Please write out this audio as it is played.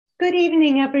Good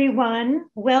evening, everyone.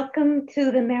 Welcome to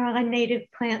the Maryland Native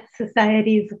Plant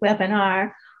Society's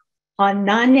webinar on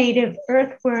non-native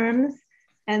earthworms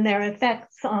and their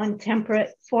effects on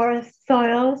temperate forest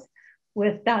soils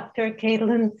with Dr.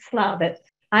 Katalin Szlavecz.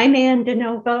 I'm Ann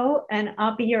DeNovo, and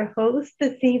I'll be your host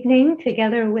this evening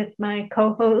together with my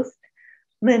co-host,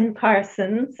 Lynn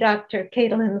Parsons. Dr.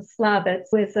 Katalin Szlavecz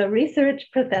is a research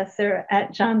professor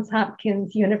at Johns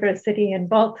Hopkins University in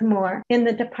Baltimore in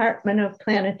the Department of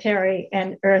Planetary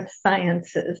and Earth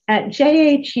Sciences. At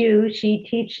JHU, she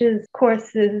teaches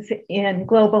courses in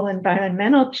global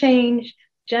environmental change,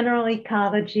 general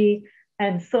ecology,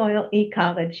 and soil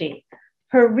ecology.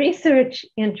 Her research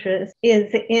interest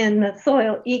is in the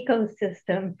soil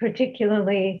ecosystem,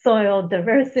 particularly soil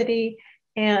diversity,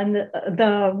 and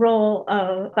the role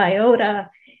of biota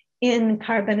in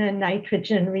carbon and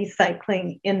nitrogen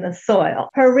recycling in the soil.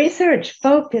 Her research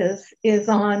focus is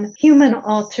on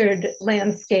human-altered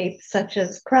landscapes such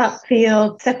as crop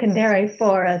fields, secondary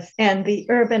forests, and the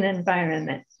urban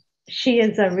environment. She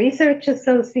is a research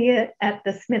associate at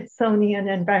the Smithsonian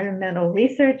Environmental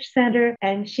Research Center,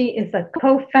 and she is a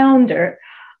co-founder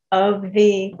of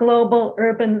the Global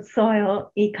Urban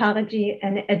Soil Ecology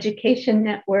and Education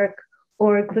Network,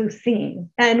 or GLUSEEN.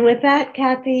 And with that,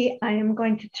 Kathy, I am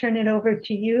going to turn it over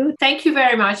to you. Thank you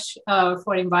very much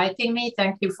for inviting me.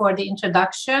 Thank you for the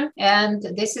introduction. And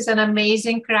this is an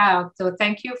amazing crowd. So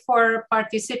thank you for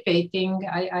participating.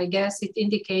 I guess it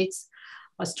indicates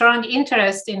a strong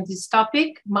interest in this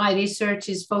topic my research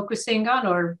is focusing on,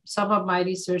 or some of my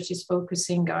research is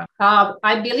focusing on.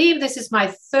 I believe this is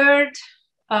my third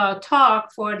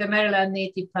talk for the Maryland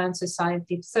Native Plant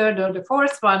Society, third or the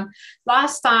fourth one.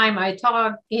 Last time I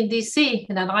talked in DC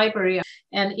in a library,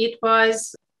 and it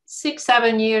was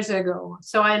 6-7 years ago.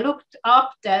 So I looked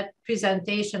up that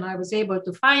presentation. I was able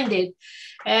to find it,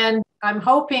 and I'm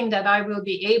hoping that I will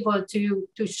be able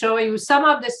to show you. Some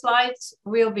of the slides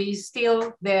will be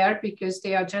still there because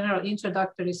they are general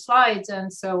introductory slides.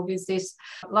 And so with this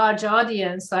large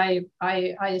audience, I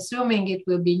assuming it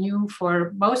will be new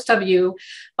for most of you,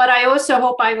 but I also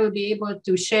hope I will be able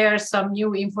to share some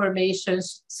new information,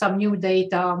 some new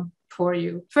data for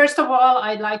you. First of all,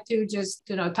 I'd like to just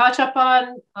touch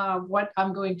upon what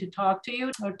I'm going to talk to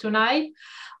you tonight.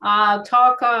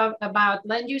 Talk about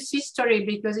land use history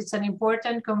because it's an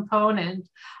important component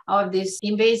of this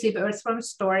invasive earthworm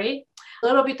story. A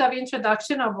little bit of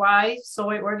introduction of why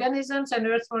soil organisms and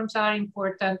earthworms are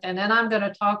important, and then I'm going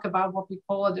to talk about what we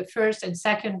call the first and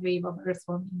second wave of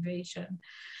earthworm invasion.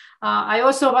 I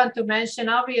also want to mention,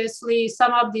 obviously,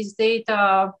 some of these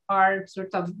data are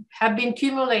have been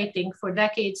accumulating for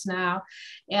decades now,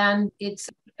 and it's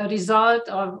a result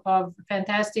of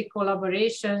fantastic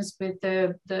collaborations with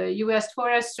the U.S.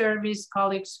 Forest Service,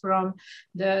 colleagues from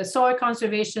the Soil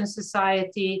Conservation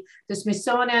Society, the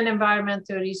Smithsonian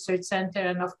Environmental Research Center,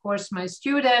 and of course my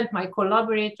student, my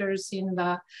collaborators in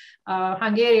the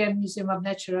Hungarian Museum of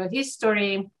Natural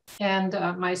History, and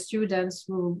my students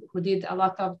who did a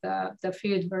lot of the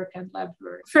field work and lab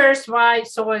work. First, why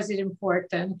soil is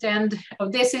important? And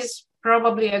this is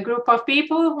probably a group of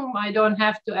people whom I don't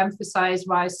have to emphasize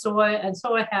why soil and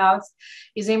soil health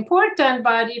is important.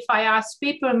 But if I ask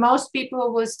people, most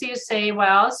people will still say,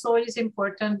 well, soil is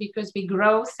important because we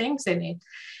grow things in it.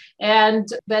 And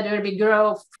whether we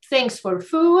grow things for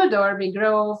food or we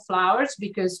grow flowers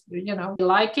because, we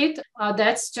like it,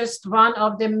 that's just one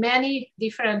of the many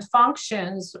different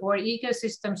functions or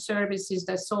ecosystem services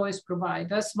that soils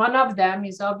provide us. One of them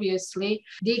is obviously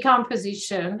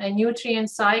decomposition and nutrient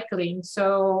cycling.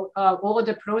 So all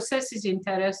the processes in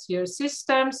terrestrial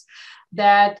systems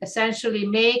that essentially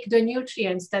make the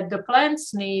nutrients that the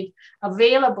plants need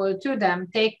available to them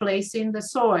take place in the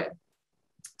soil.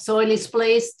 Soil is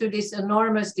placed to this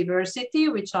enormous diversity,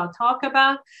 which I'll talk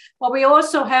about. But we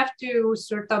also have to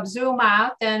sort of zoom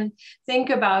out and think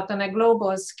about on a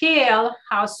global scale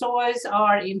how soils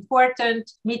are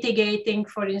important, mitigating,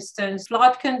 for instance,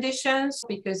 flood conditions,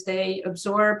 because they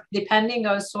absorb, depending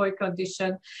on soil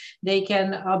condition, they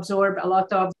can absorb a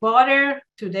lot of water.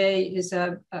 Today is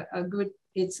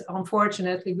it's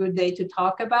unfortunately a good day to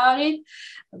talk about it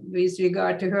with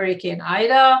regard to Hurricane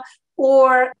Ida.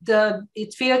 Or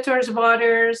it filters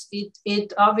waters.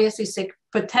 It obviously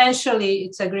potentially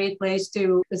it's a great place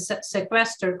to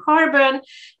sequester carbon.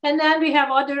 And then we have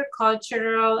other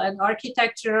cultural and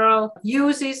architectural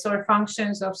uses or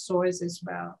functions of soils as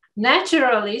well.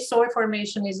 Naturally, soil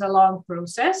formation is a long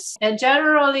process. And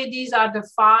generally, these are the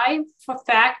 5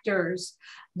 factors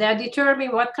that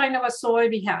determine what kind of a soil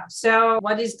we have. So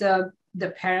what is the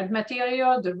parent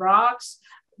material, the rocks,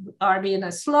 are we in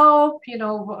a slope? You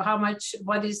know,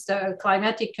 what is the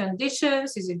climatic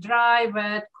conditions? Is it dry,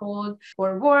 wet, cold,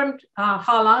 or warm?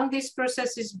 How long this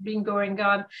process has been going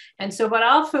on? And so what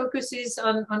I'll focus is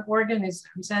on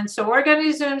organisms. And so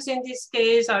organisms in this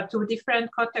case are two different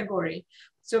categories.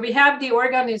 So we have the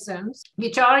organisms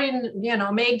which are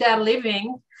make their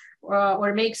living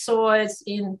or make soils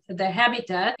in the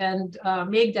habitat and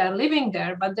make their living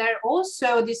there. But there are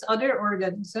also these other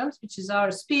organisms, which is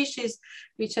our species,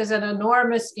 which has an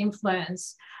enormous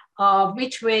influence of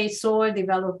which way soil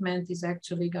development is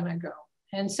actually going to go.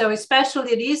 And so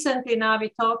especially recently now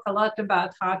we talk a lot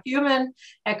about how human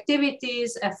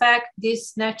activities affect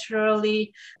this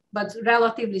naturally but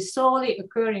relatively slowly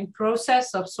occurring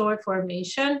process of soil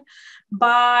formation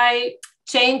by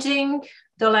changing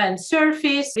the land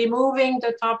surface, removing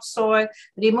the topsoil,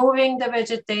 removing the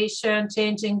vegetation,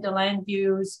 changing the land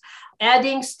use,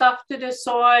 adding stuff to the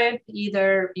soil,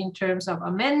 either in terms of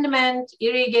amendment,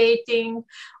 irrigating,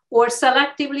 or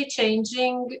selectively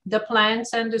changing the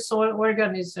plants and the soil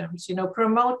organisms,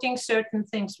 promoting certain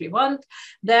things we want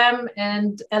them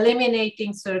and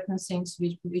eliminating certain things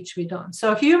which we don't.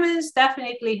 So humans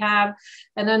definitely have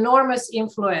an enormous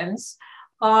influence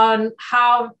on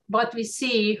what we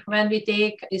see when we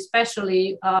take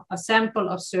especially a sample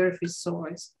of surface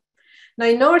soils. Now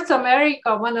in North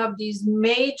America, one of these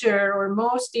major or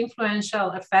most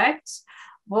influential effects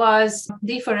was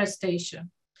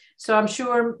deforestation. So I'm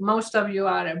sure most of you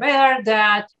are aware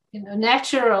that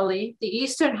naturally the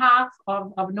eastern half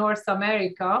of North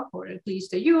America, or at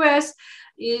least the US,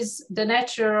 is the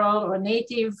natural or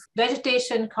native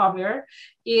vegetation cover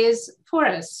is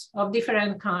forests of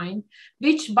different kind,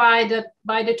 which by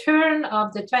the turn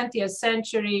of the 20th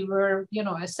century were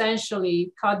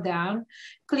essentially cut down,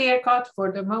 clear cut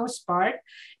for the most part.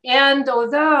 And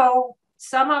although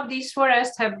some of these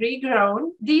forests have regrown,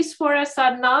 these forests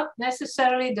are not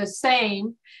necessarily the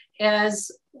same as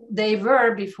they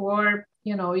were before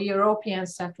European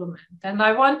settlement. And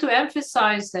I want to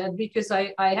emphasize that because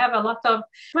I have a lot of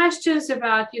questions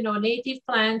about native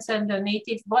plants and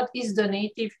what is the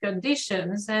native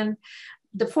conditions. And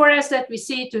the forests that we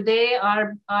see today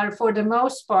are for the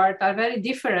most part are very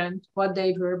different what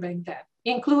they were back then,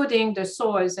 including the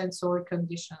soils and soil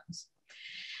conditions.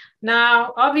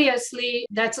 Now, obviously,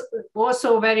 that's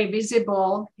also very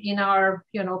visible in our,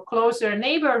 closer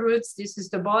neighborhoods. This is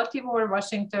the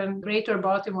greater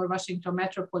Baltimore, Washington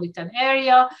metropolitan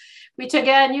area, which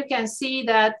again, you can see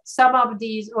that some of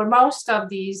these, or most of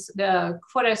these, the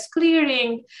forest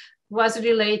clearing was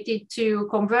related to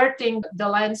converting the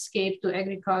landscape to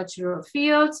agricultural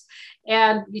fields,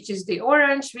 and which is the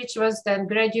orange, which was then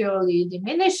gradually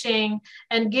diminishing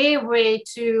and gave way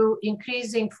to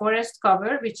increasing forest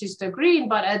cover, which is the green,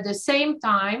 but at the same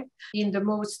time, in the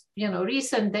most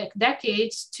recent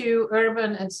decades, to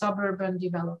urban and suburban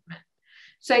development.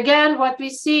 So again, what we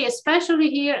see,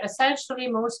 especially here, essentially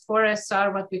most forests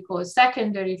are what we call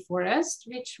secondary forests,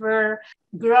 which were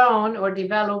grown or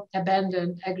developed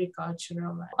abandoned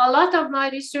agricultural land. A lot of my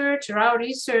research, or our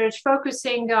research,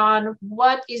 focusing on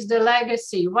what is the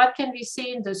legacy, what can we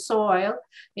see in the soil,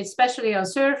 especially on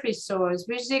surface soils,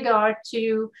 with regard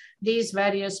to these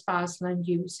various past land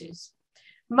uses.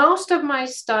 Most of my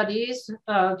studies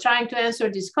trying to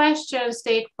answer these questions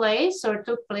took place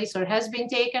or has been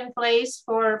taken place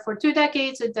for 2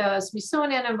 decades at the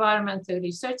Smithsonian Environmental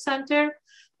Research Center,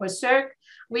 or SERC,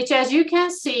 which, as you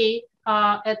can see,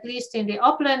 at least in the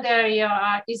upland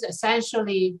area, is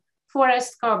essentially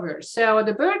forest cover. So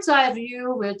the bird's eye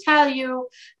view will tell you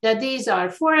that these are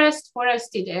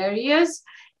forested areas.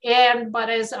 But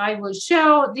as I will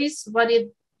show, what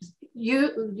it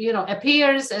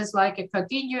appears as like a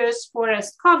continuous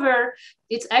forest cover,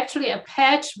 it's actually a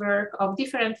patchwork of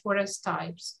different forest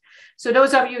types. So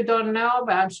those of you who don't know,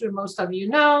 but I'm sure most of you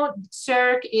know,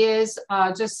 SERC is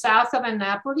just south of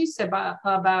Annapolis,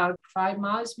 about 5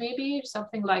 miles maybe,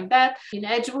 something like that, in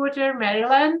Edgewater,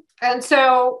 Maryland. And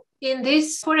so in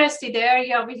this forested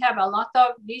area, we have a lot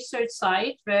of research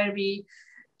sites where we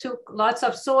took lots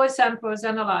of soil samples,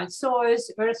 analyzed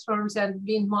soils, earthworms, and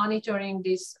been monitoring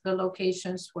the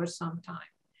locations for some time.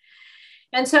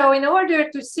 And so in order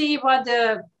to see what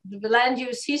the land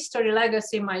use history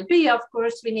legacy might be, of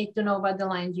course, we need to know what the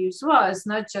land use was,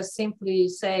 not just simply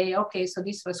say, okay, so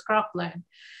this was cropland.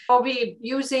 So we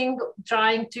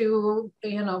trying to,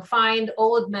 find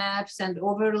old maps and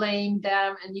overlaying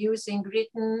them and using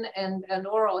written and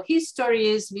oral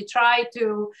histories. We try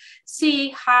to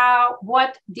see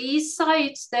what these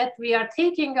sites that we are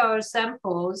taking our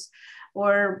samples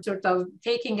or sort of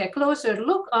taking a closer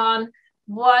look on,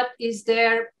 what is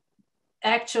their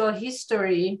actual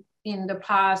history in the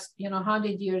past,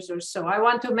 100 years or so. I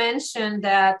want to mention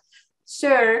that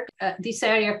Cirque, this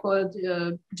area called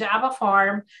Java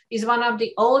Farm, is one of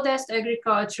the oldest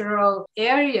agricultural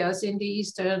areas in the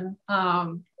eastern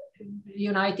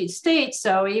United States.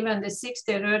 So even the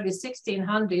early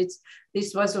 1600s,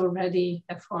 this was already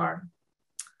a farm.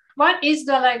 What is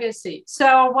the legacy?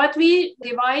 So what we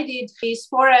divided this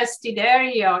forested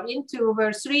area into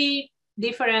were three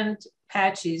different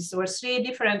patches or three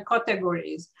different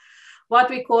categories. What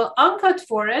we call uncut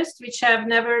forests, which have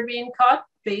never been cut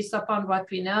based upon what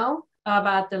we know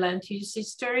about the land use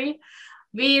history.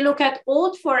 We look at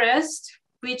old forests,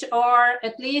 which are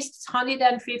at least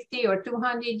 150 or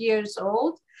 200 years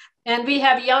old. And we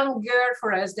have younger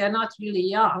forests, they're not really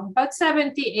young, but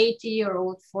 70,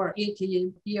 80-year-old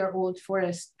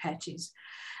forest patches.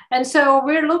 And so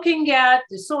we're looking at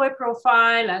the soil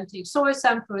profile and take soil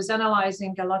samples,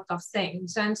 analyzing a lot of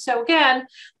things. And so again,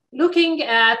 looking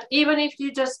at, even if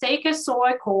you just take a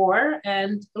soil core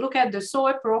and look at the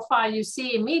soil profile, you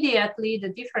see immediately the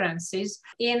differences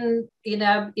in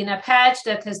a patch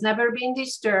that has never been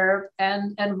disturbed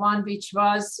and one which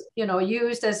was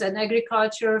used as an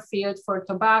agricultural field for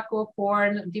tobacco,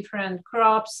 corn, different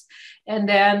crops. And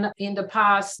then in the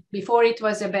past, before it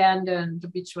was abandoned,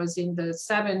 which was in the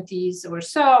 70s or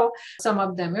so, some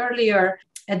of them earlier,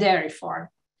 a dairy farm.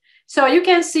 So you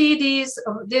can see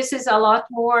this is a lot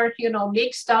more,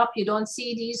 mixed up. You don't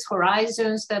see these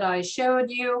horizons that I showed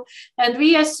you. And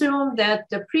we assume that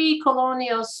the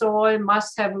pre-colonial soil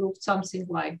must have looked something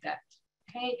like that,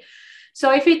 okay?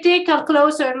 So if we take a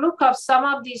closer look of some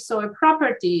of these soil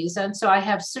properties, and so I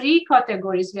have three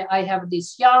categories where I have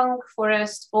this young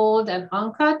forest, old and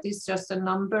uncut. It's just a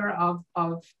number of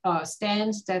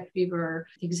stands that we were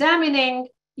examining.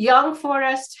 Young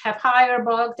forests have higher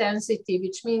bulk density,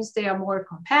 which means they are more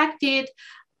compacted.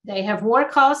 They have more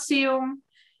calcium.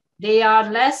 They are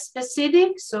less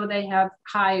acidic, so they have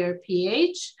higher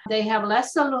pH. They have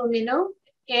less aluminum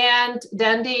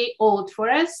than the old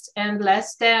forest and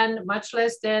much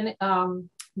less than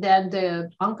the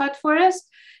uncut forest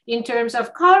in terms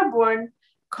of carbon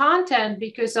content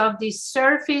because of the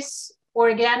surface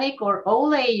organic or O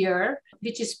layer,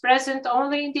 which is present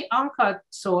only in the uncut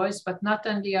soils, but not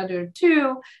on the other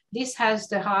two. This has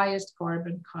the highest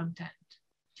carbon content.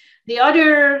 The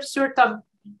other sort of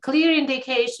clear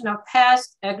indication of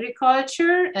past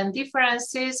agriculture and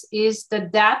differences is the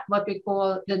depth, what we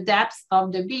call the depth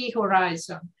of the B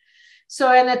horizon.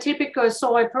 So in a typical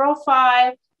soil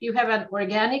profile, you have an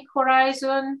organic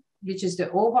horizon, which is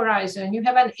the O horizon. You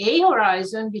have an A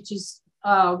horizon, which is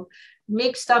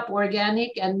mixed up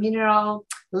organic and mineral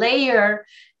layer.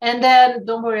 And then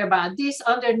don't worry about this.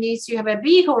 Underneath, you have a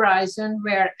B horizon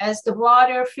where as the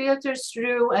water filters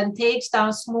through and takes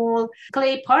down small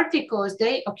clay particles,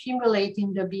 they accumulate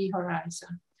in the B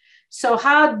horizon. So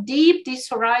how deep this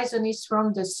horizon is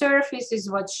from the surface is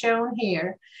what's shown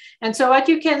here. And so what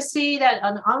you can see that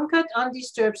on uncut,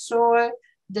 undisturbed soil,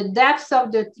 the depth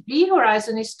of the B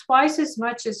horizon is twice as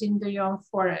much as in the young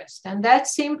forest. And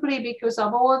that's simply because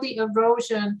of all the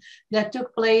erosion that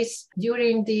took place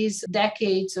during these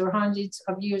decades or hundreds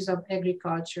of years of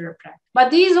agriculture practice.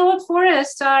 But these old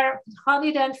forests are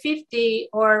 150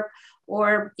 or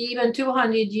even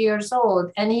 200 years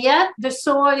old. And yet the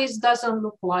soil doesn't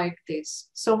look like this.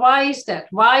 So why is that?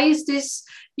 Why is this,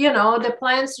 the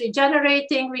plants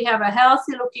regenerating? We have a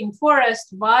healthy looking forest.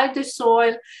 Why the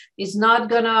soil is not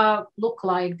gonna look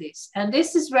like this? And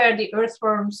this is where the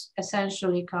earthworms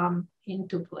essentially come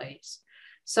into place.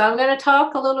 So I'm going to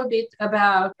talk a little bit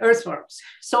about earthworms.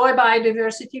 Soil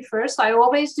biodiversity first. I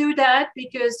always do that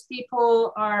because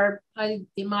people are, in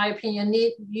my opinion,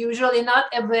 usually not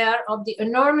aware of the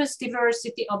enormous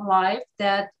diversity of life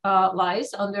that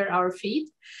lies under our feet.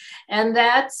 And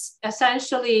that's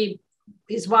essentially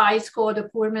is why it's called a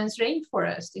poor man's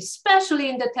rainforest, especially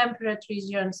in the temperate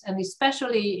regions and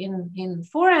especially in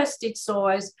forested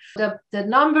soils. The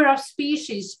number of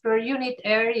species per unit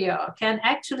area can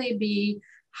actually be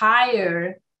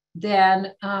higher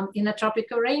than in a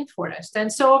tropical rainforest.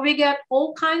 And so we get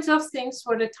all kinds of things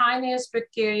for the tiniest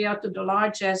bacteria to the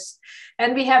largest,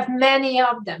 and we have many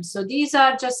of them. So these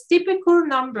are just typical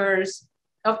numbers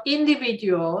of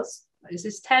individuals. This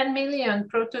is 10 million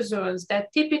protozoans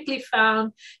that typically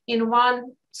found in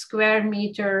 1 square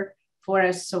meter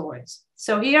forest soils.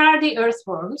 So here are the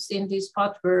earthworms in this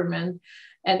potworm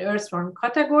and earthworm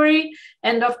category.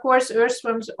 And of course,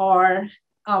 earthworms are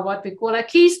what we call a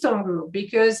keystone group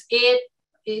because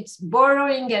its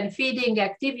burrowing and feeding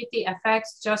activity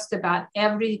affects just about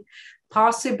every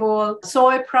possible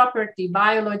soil property,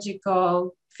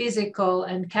 biological, physical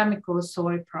and chemical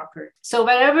soil properties. So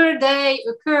wherever they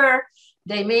occur,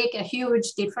 they make a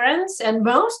huge difference. And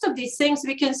most of these things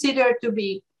we consider to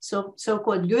be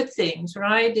so-called good things,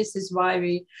 right? This is why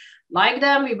we like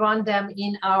them. We want them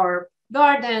in our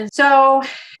gardens. So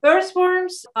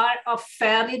earthworms are a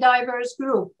fairly diverse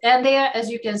group. And they are, as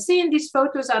you can see in these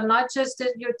photos, are not just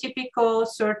your typical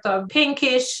sort of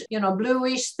pinkish,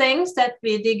 bluish things that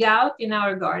we dig out in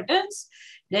our gardens.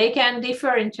 They can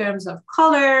differ in terms of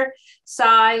color,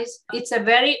 size. It's a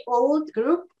very old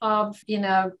group in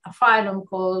a phylum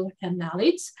called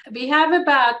annelids. We have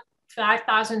about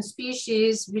 5,000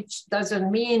 species, which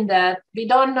doesn't mean that we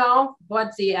don't know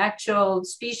what the actual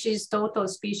total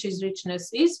species richness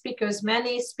is, because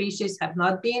many species have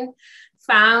not been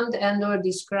found and or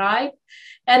described.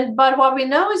 But what we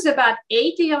know is about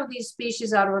 80 of these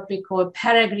species are what we call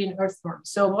peregrine earthworms.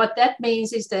 So what that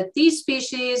means is that these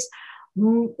species,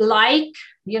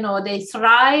 they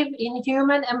thrive in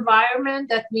human environment.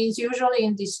 That means usually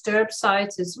in disturbed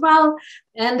sites as well.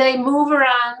 And they move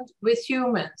around with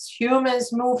humans.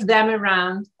 Humans move them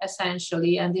around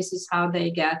essentially. And this is how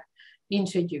they get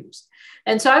introduced.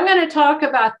 And so I'm going to talk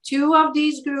about two of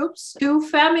these groups, two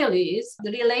families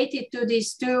related to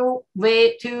these two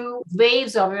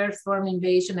waves of earthworm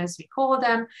invasion, as we call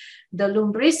them, the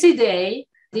Lumbricidae.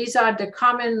 These are the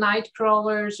common night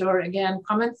crawlers, or again,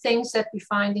 common things that we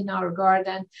find in our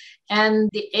garden. And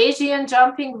the Asian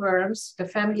jumping worms, the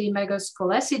family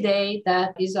Megoscolecidae,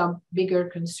 that is a bigger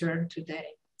concern today.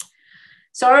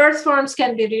 So earthworms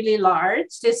can be really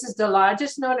large. This is the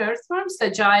largest known earthworms,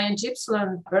 the giant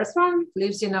gypsum earthworm,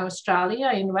 lives in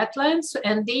Australia in wetlands.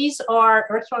 And these are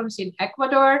earthworms in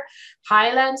Ecuador,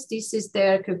 highlands. This is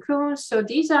their cocoon. So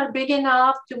these are big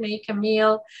enough to make a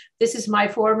meal. This is my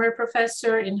former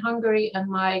professor in Hungary and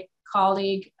my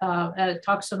colleague, a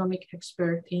taxonomic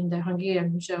expert in the Hungarian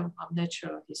Museum of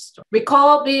Natural History.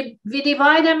 We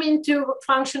divide them into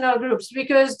functional groups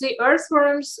because the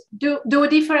earthworms do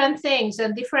different things,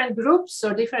 and different groups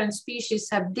or different species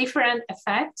have different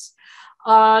effects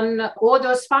on all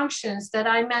those functions that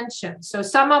I mentioned. So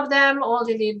some of them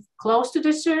only live close to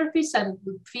the surface and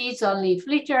feeds on leaf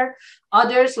litter.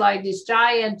 Others, like this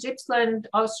giant gypsum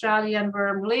Australian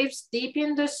worm, lives deep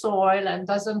in the soil and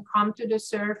doesn't come to the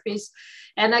surface.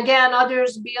 And again,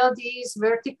 others build these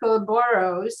vertical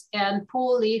burrows and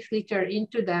pull leaf litter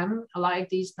into them, like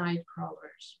these night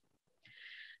crawlers.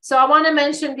 So I want to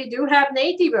mention we do have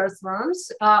native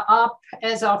earthworms up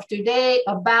as of today,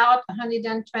 about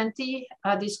 120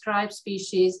 described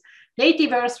species.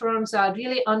 Native earthworms are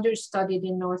really understudied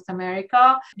in North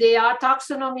America. They are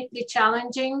taxonomically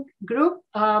challenging group,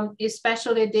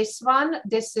 especially this one.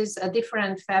 This is a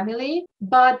different family,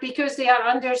 but because they are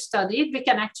understudied, we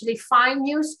can actually find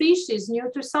new species,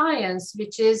 new to science,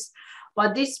 which is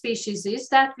what this species is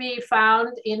that we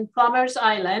found in Plummer's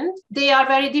Island. They are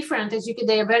very different.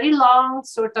 They are very long,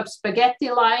 sort of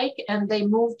spaghetti-like, and they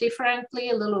move differently,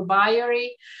 a little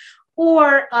wiry.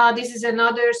 Or this is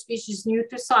another species new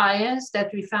to science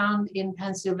that we found in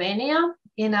Pennsylvania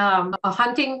in a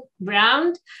hunting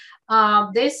ground.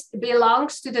 This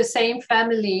belongs to the same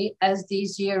family as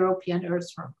these European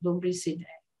earthworm, Lumbricidae.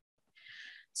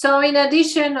 So in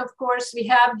addition, of course, we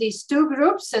have these two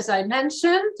groups, as I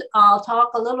mentioned. I'll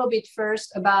talk a little bit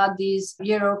first about these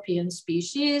European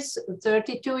species.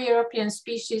 32 European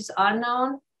species are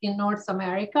known in North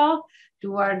America.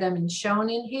 Two are them shown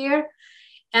in here.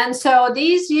 And so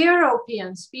these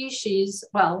European species,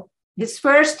 well, this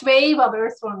first wave of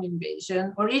earthworm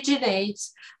invasion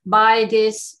originates by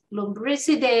this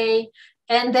Lumbricidae.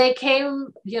 And they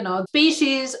came,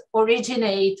 species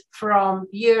originate from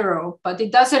Europe, but it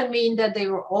doesn't mean that they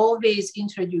were always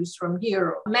introduced from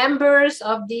Europe. Members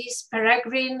of this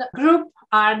peregrine group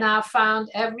are now found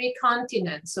every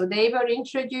continent. So they were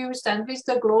introduced, and with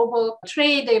the global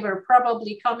trade, they were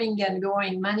probably coming and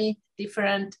going many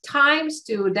different times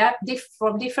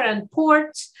from different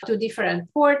ports to different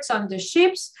ports on the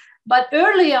ships. But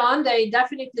early on, they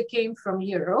definitely came from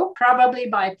Europe, probably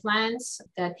by plants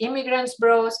that immigrants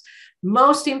brought.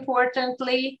 Most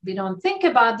importantly, we don't think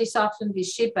about this often, with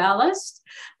ship ballast,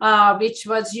 which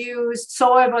was used,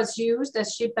 soil was used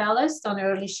as ship ballast on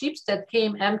early ships that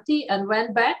came empty and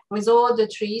went back with all the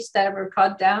trees that were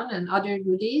cut down and other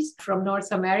goodies from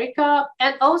North America,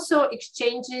 and also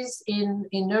exchanges in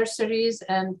nurseries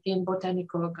and in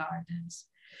botanical gardens.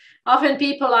 Often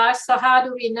people ask, so how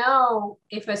do we know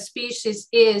if a species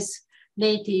is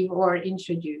native or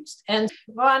introduced? And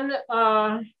one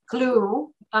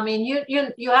clue,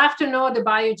 you have to know the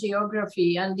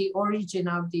biogeography and the origin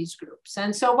of these groups.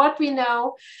 And so what we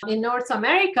know in North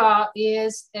America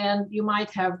is, and you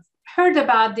might have heard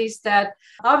about this, that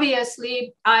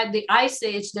obviously the ice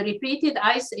age, the repeated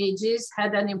ice ages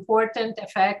had an important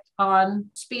effect on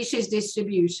species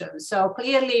distribution. So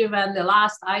clearly when the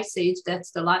last ice age,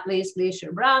 that's the last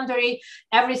glacier boundary,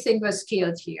 everything was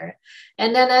killed here.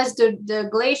 And then as the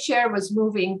glacier was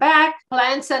moving back,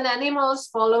 plants and animals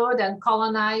followed and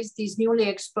colonized these newly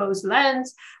exposed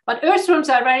lands. But earthworms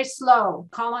are very slow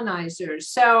colonizers.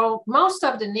 So most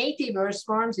of the native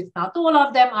earthworms, if not all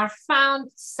of them, are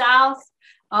found south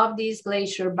of this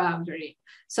glacier boundary.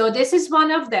 So this is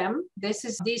one of them.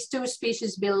 These two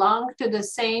species belong to the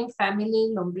same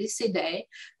family, Lumbricidae,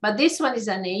 but this one is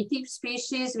a native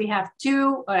species. We have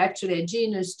two, or actually a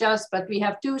genus just, but we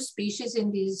have two species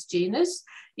in this genus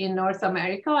in North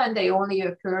America, and they only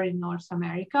occur in North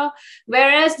America.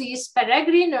 Whereas these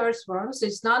peregrine earthworms,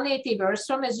 these non-native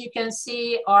earthworms, as you can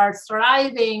see, are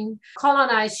thriving,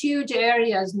 colonize huge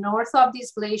areas north of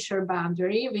this glacier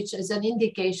boundary, which is an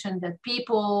indication that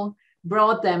people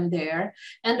brought them there.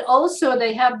 And also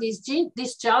they have this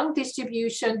disjunct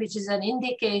distribution, which is an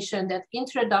indication that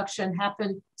introduction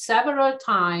happened several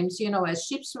times, you know, as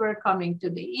ships were coming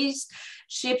to the east,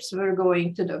 ships were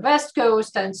going to the west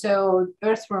coast. And so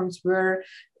earthworms were,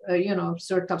 you know,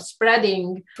 sort of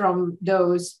spreading from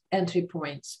those entry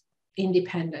points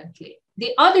independently.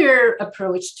 The other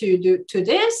approach to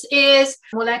this is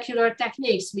molecular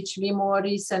techniques, which we more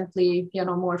recently, you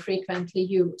know, more frequently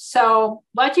use. So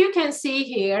what you can see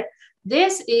here,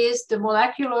 this is the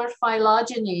molecular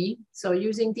phylogeny. So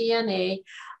using DNA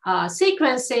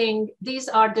sequencing, these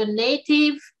are the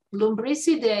native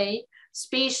Lumbricidae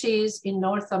species in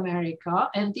North America.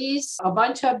 And a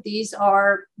bunch of these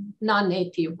are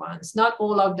non-native ones, not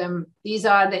all of them. These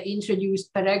are the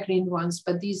introduced peregrine ones,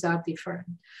 but these are different.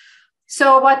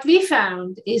 So what we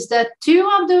found is that two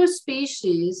of those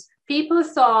species, people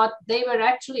thought they were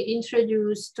actually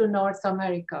introduced to North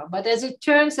America. But as it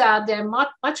turns out, they're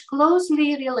much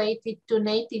closely related to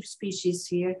native species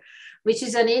here, which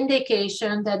is an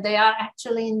indication that they are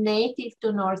actually native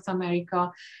to North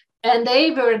America. And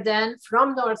they were then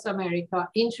from North America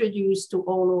introduced to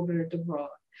all over the world.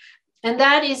 And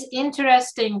that is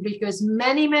interesting because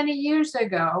many, many years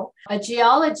ago, a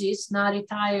geologist, now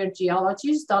retired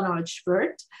geologist, Donald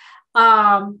Schwert,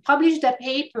 published a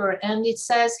paper, and it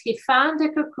says he found a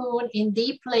cocoon in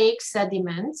deep lake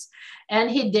sediments,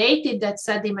 and he dated that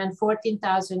sediment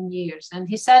 14,000 years. And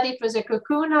he said it was a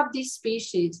cocoon of this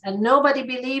species, and nobody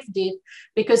believed it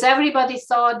because everybody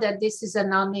thought that this is a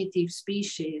non-native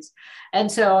species.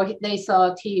 And so they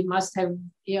thought he must have,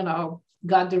 you know,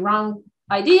 got the wrong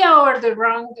idea or the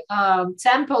wrong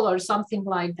sample or something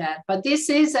like that. But this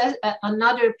is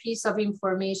another piece of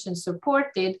information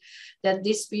supported that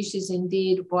this species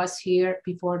indeed was here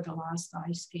before the last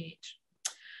ice age.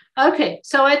 Okay,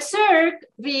 so at CERC,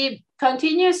 we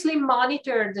continuously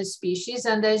monitor the species.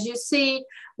 And as you see,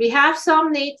 we have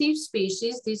some native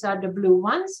species. These are the blue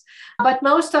ones, but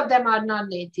most of them are not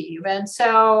native. And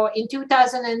so in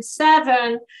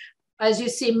 2007, as you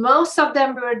see, most of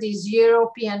them were this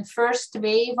European first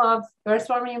wave of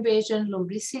earthworm invasion,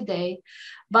 Lumbricidae.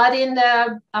 But in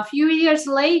a few years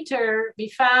later, we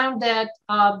found that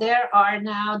there are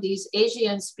now these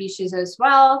Asian species as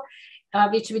well,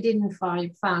 which we didn't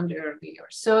found earlier.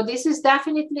 So this is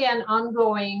definitely an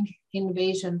ongoing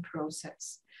invasion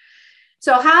process.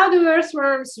 So how do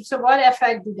earthworms, so what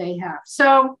effect do they have?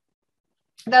 So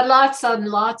there are lots and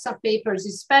lots of papers,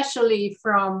 especially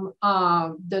from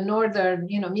the northern,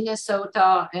 you know,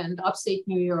 Minnesota and upstate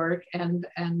New York and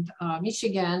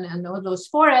Michigan and all those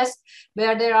forests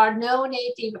where there are no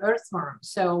native earthworms.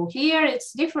 So here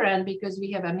it's different because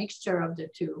we have a mixture of the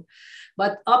two.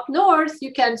 But up north,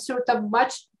 you can sort of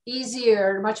much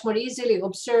more easily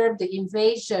observe the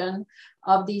invasion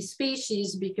of these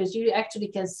species because you actually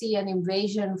can see an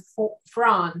invasion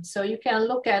front. So you can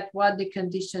look at what the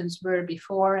conditions were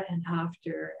before and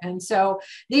after. And so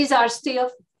these are still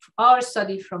our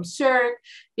study from CERC.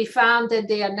 We found that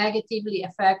they are negatively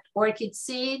affect orchid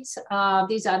seeds.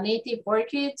 These are native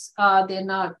orchids. They're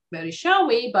not very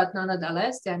showy, but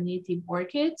nonetheless, they're native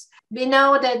orchids. We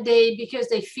know that because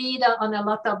they feed on a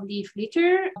lot of leaf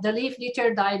litter, the leaf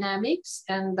litter dynamics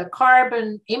and the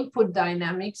carbon input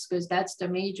dynamics, because that's the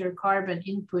major carbon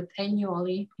input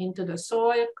annually into the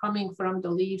soil coming from the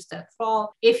leaves that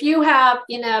fall. If you have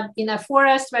in a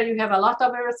forest where you have a lot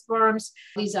of earthworms,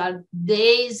 these are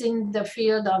days in the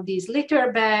field of these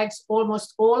litter bags.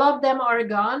 Almost all of them are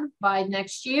gone by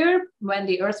next year when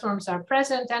the earthworms are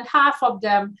present, and half of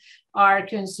them are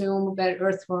consumed where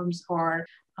earthworms are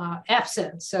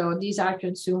absent. So these are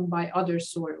consumed by other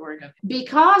soil organisms.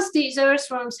 Because these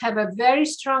earthworms have a very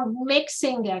strong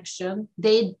mixing action,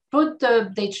 they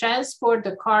transport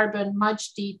the carbon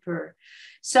much deeper.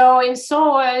 So in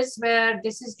soils where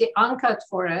this is the uncut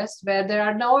forest, where there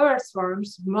are no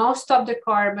earthworms, most of the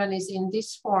carbon is in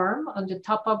this form on the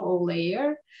top of all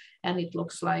layer, and it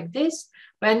looks like this.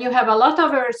 When you have a lot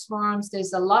of earthworms,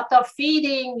 there's a lot of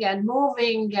feeding and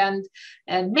moving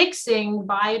and mixing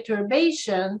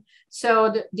bioturbation.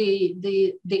 So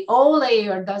the O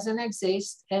layer doesn't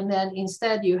exist. And then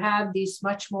instead you have this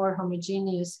much more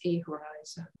homogeneous A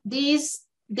horizon. These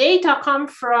data come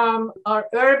from our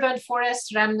urban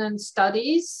forest remnant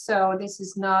studies. So this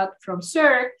is not from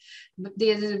CERC.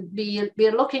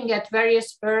 We're looking at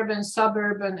various urban,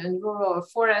 suburban, and rural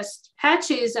forest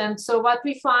patches. And so what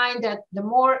we find that the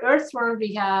more earthworm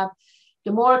we have,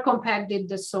 the more compacted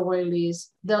the soil is,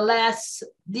 the less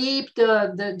deep,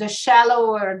 the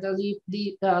shallower the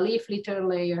leaf litter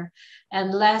layer,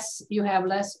 and you have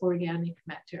less organic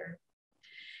matter.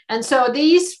 And so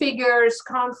these figures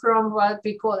come from what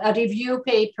we call a review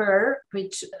paper,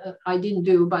 which I didn't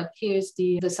do, but here's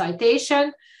the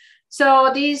citation.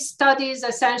 So these studies,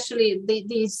 essentially,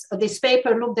 this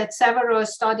paper looked at several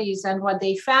studies, and what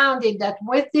they found is that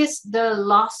with the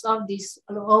loss of this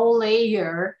low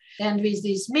layer and with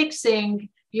this mixing,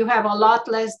 you have a lot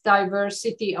less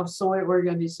diversity of soil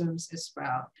organisms as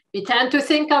well. We tend to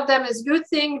think of them as good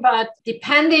thing, but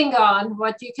depending on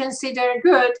what you consider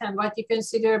good and what you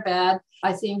consider bad,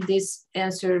 I think this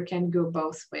answer can go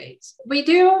both ways. We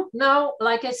do know,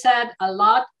 like I said, a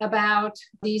lot about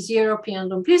these European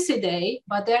Lumbricidae,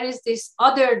 but there is this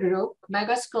other group,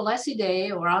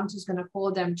 Megascolecidae, or I'm just going to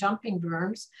call them jumping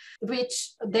worms,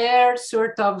 which they're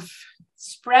sort of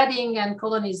spreading and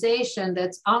colonization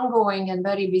that's ongoing and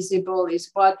very visible is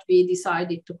what we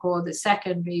decided to call the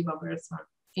second wave of earthworm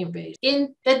invasion.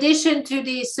 In addition to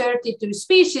these 32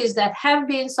 species that have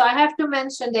been, so I have to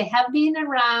mention they have been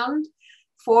around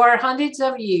for hundreds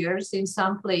of years in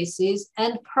some places,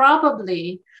 and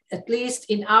probably, at least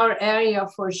in our area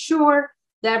for sure,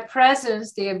 their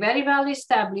presence, they are very well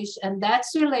established, and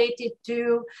that's related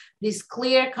to this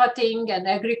clear cutting and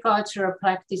agricultural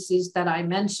practices that I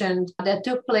mentioned that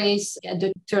took place at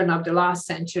the turn of the last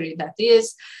century, that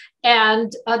is.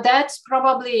 And that's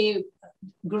probably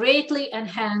greatly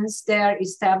enhanced their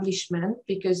establishment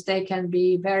because they can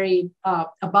be very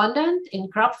abundant in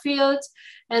crop fields,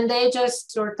 and they just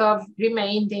sort of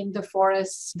remained in the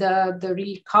forests, the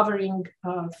recovering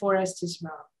forests as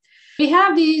well. We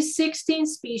have these 16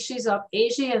 species of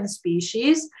Asian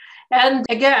species. And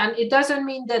again, it doesn't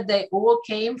mean that they all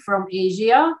came from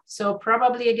Asia. So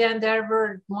probably, again, there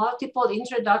were multiple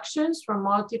introductions from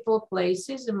multiple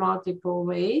places in multiple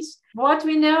ways. What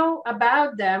we know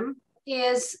about them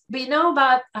is we know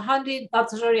about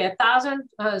 1,000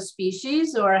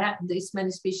 species, or this many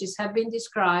species have been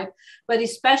described, but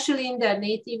especially in their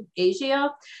native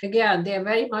Asia, again, they're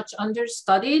very much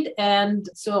understudied. And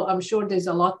so I'm sure there's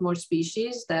a lot more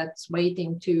species that's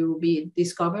waiting to be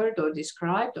discovered or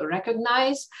described or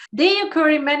recognized. They occur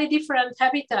in many different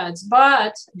habitats,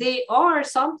 but they are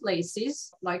some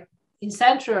places like in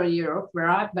Central Europe, where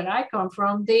I come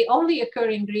from, they only occur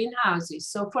in greenhouses.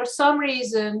 So for some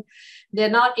reason, they're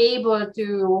not able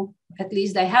to, at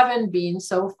least they haven't been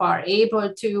so far,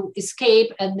 able to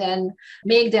escape and then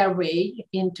make their way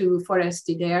into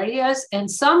forested areas. And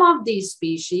some of these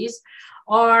species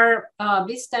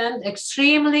withstand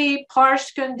extremely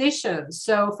harsh conditions.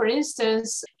 So for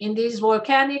instance, in these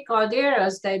volcanic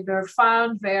calderas, they were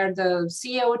found where the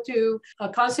CO2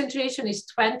 concentration is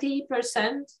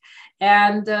 20%,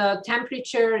 and the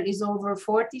temperature is over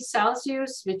 40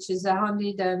 Celsius, which is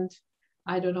 100 and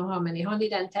I don't know how many,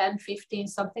 110, 15,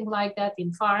 something like that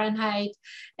in Fahrenheit.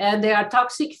 And there are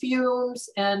toxic fumes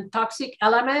and toxic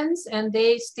elements, and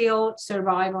they still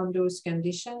survive on those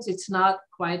conditions. It's not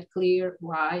quite clear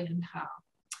why and how.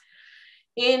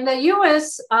 In the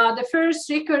US, the first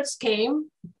records came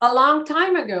a long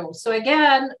time ago. So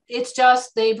again, it's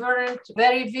just they weren't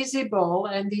very visible,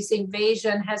 and this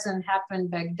invasion hasn't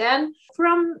happened back then.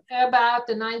 From about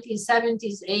the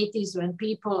 1970s, 80s, when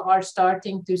people are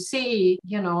starting to see,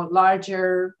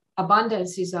 larger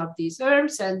abundances of these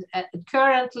herbs, and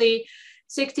currently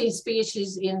 16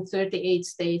 species in 38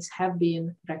 states have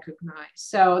been recognized.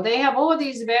 So they have all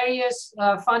these various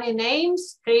funny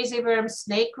names, crazy worms,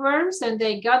 snake worms, and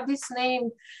they got this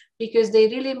name because they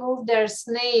really move their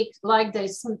snake like the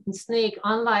snake,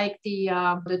 unlike the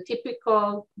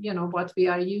typical, what we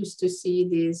are used to see,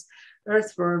 these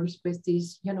earthworms with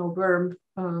these, worm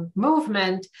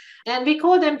movement. And we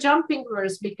call them jumping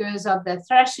worms because of the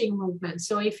thrashing movement.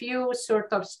 So if you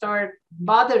sort of start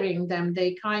bothering them,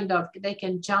 they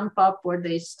can jump up, or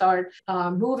they start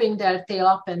moving their tail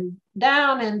up and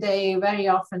down, and very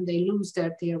often they lose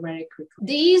their tail very quickly.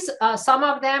 These, some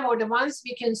of them, or the ones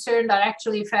we concerned, are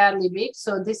actually fairly big.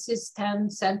 So this is 10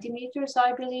 centimeters,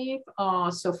 I believe.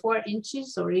 So 4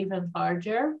 inches or even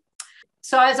larger.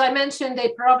 So as I mentioned,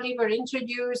 they probably were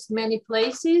introduced many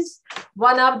places.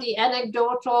 One of the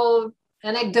anecdotes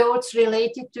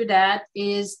related to that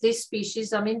is this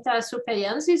species, Aminta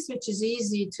superiensis, which is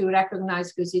easy to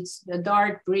recognize because it's a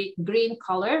dark green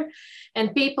color.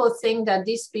 And people think that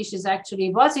this species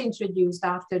actually was introduced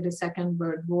after the Second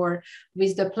World War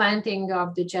with the planting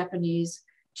of the Japanese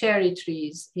cherry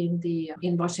trees in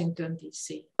Washington,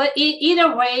 D.C. But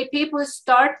either way, people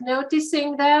start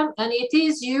noticing them, and it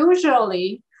is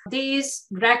usually these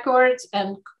records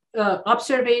and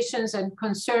observations and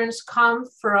concerns come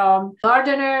from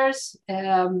gardeners,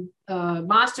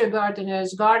 master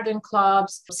gardeners, garden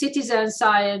clubs, citizen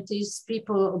scientists,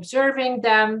 people observing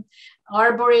them,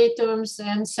 arboretums.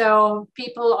 And so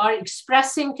people are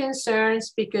expressing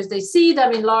concerns because they see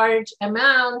them in large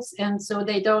amounts, and so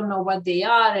they don't know what they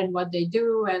are and what they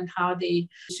do and how they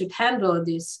should handle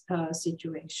this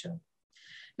situation.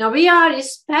 Now, we are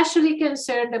especially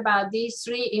concerned about these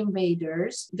 3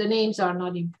 invaders. The names are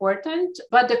not important,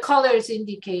 but the colors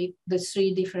indicate the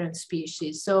 3 different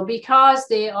species. So because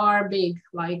they are big,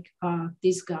 like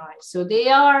these guys, so they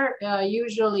are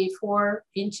usually 4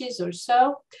 inches or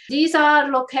so. These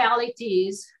are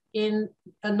localities in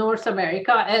North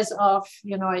America as of,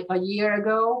 a year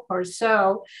ago or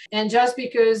so. And just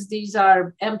because these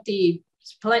are empty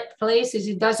places,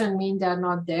 it doesn't mean they're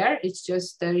not there. It's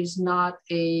just there is not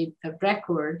an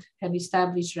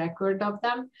established record of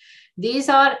them. These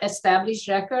are established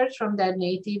records from their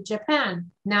native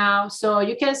Japan. Now, so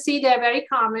you can see they're very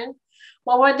common.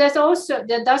 Well,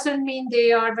 that doesn't mean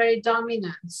they are very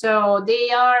dominant. So they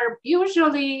are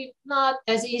usually not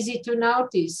as easy to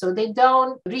notice. So they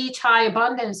don't reach high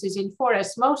abundances in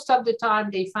forests. Most of the time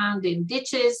they found in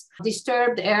ditches,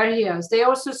 disturbed areas. They're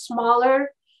also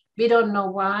smaller. We don't know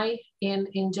why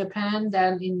in Japan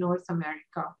than in North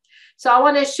America. So I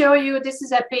want to show you, this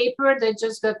is a paper that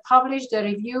just got published, a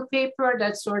review paper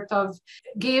that sort of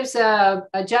gives a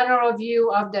general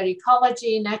view of their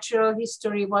ecology, natural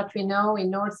history, what we know in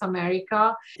North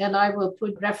America. And I will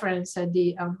put reference at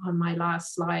on my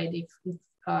last slide if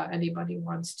anybody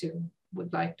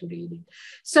would like to read it.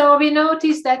 So we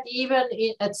noticed that even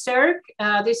at CERC,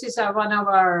 this is one of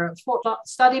our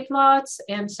study plots.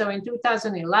 And so in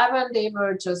 2011, they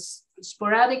were just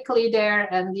sporadically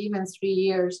there, and even 3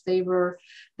 years,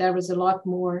 there was a lot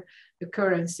more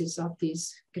occurrences of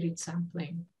this grid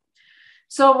sampling.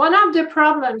 So one of the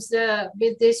problems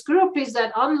with this group is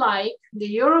that unlike the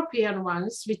European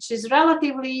ones, which is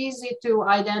relatively easy to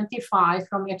identify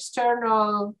from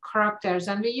external characters,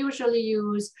 and we usually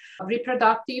use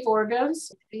reproductive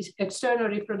organs, external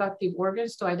reproductive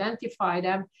organs to identify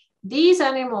them, these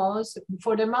animals,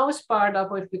 for the most part, are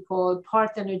what we call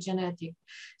parthenogenetic.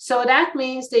 So that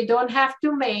means they don't have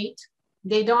to mate.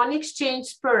 They don't exchange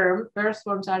sperm.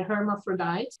 Earthworms are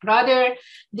hermaphrodites. Rather,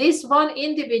 this one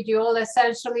individual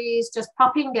essentially is just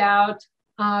popping out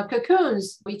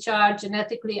cocoons, which are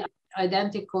genetically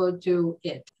identical to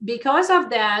it. Because of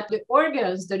that, the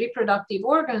organs, the reproductive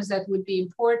organs that would be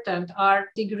important, are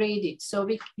degraded. So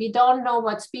we don't know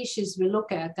what species we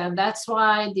look at. And that's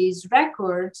why these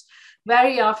records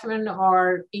very often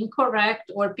are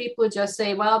incorrect, or people just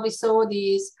say, well, we saw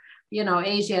these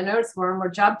Asian earthworm or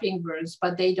jumping birds,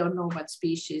 but they don't know what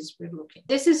species we're looking.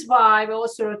 This is why we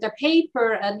also wrote a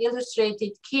paper, an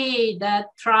illustrated key that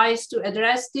tries to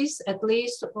address this, at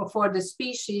least for the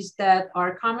species that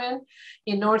are common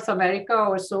in North America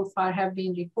or so far have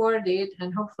been recorded.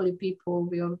 And hopefully people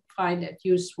will find it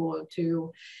useful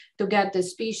to get the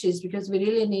species, because we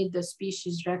really need the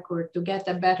species record to get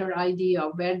a better idea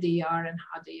of where they are and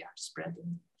how they are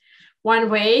spreading. One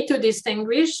way to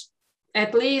distinguish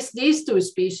at least these 2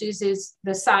 species is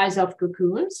the size of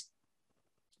cocoons.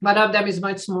 One of them is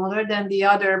much smaller than the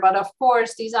other, but of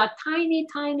course, these are tiny,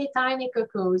 tiny, tiny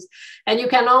cocoons. And you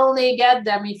can only get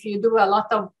them if you do a lot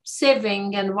of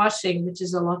sieving and washing, which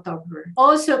is a lot of work.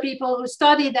 Also, people who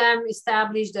study them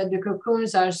establish that the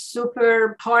cocoons are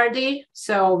super hardy.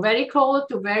 So very cold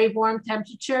to very warm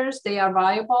temperatures, they are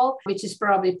viable, which is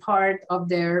probably part of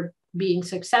their being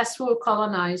successful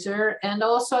colonizer, and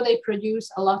also they produce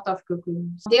a lot of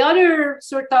cocoons. The other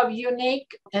sort of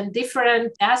unique and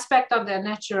different aspect of their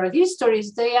natural history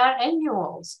is they are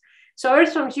annuals. So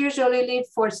earthworms usually live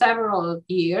for several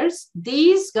years.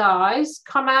 These guys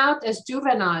come out as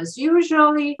juveniles.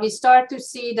 Usually we start to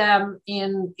see them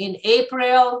in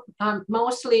April,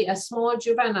 mostly as small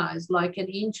juveniles, like an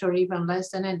inch or even less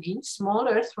than an inch, small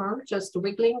earthworms just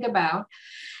wiggling about.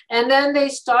 And then they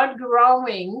start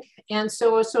growing. And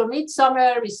so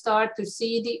midsummer, we start to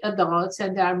see the adults,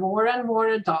 and there are more and more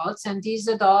adults. And these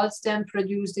adults then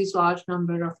produce this large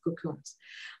number of cocoons.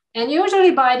 And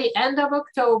usually by the end of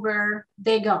October,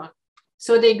 they're gone.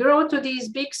 So they grow to these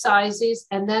big sizes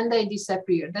and then they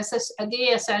disappear. They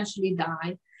essentially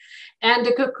die. And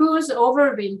the cocoons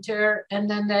overwinter and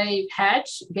then they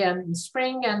hatch again in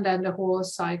spring, and then the whole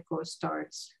cycle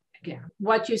starts again.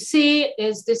 What you see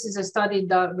is this is a study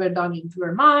that were done in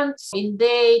Vermont. In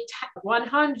day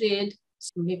 100,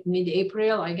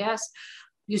 mid-April, I guess,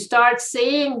 you start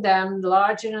seeing them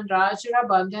larger and larger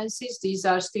abundances. These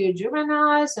are still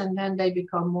juveniles, and then they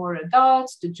become more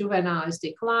adults. The juveniles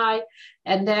decline.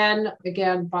 And then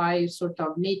again, by sort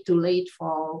of mid to late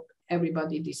fall,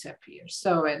 everybody disappears.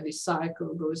 So, and this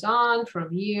cycle goes on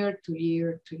from year to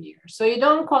year to year. So you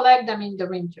don't collect them in the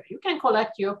winter. You can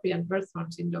collect European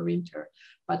earthworms in the winter,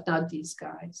 but not these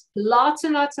guys. Lots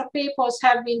and lots of papers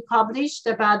have been published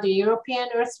about the European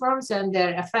earthworms and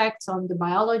their effects on the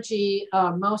biology,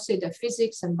 mostly the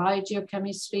physics and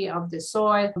biogeochemistry of the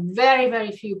soil. Very,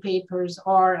 very few papers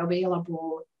are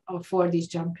available for these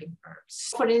jumping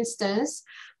worms. For instance,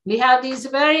 we have these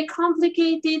very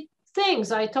complicated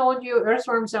things. I told you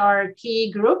earthworms are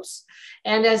key groups,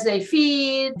 and as they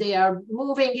feed, they are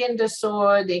moving in the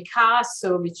soil, they cast,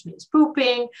 so which means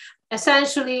pooping.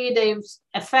 Essentially, they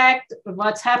affect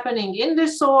what's happening in the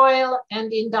soil,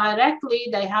 and indirectly,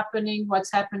 they affect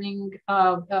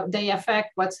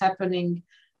what's happening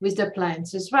with the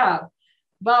plants as well.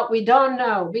 But we don't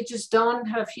know. We just don't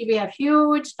have. We have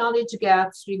huge knowledge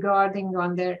gaps regarding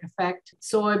on their effect,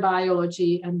 soil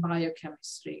biology and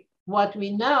biochemistry. What we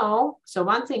know, so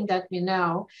one thing that we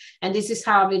know, and this is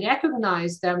how we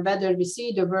recognize them, whether we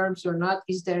see the worms or not,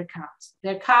 is their cast.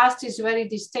 Their cast is very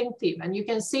distinctive, and you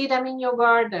can see them in your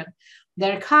garden.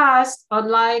 Their cast,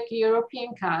 unlike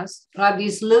European cast, are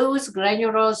these loose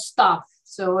granular stuff.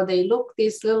 So they look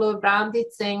these little rounded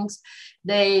things.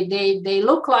 They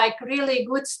look like really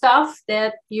good stuff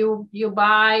that you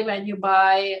buy when you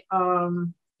buy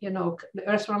the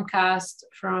earthworm cast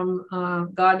from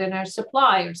Gardener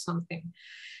Supply or something.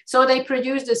 So they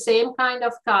produce the same kind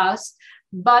of cast,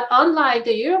 but unlike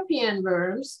the European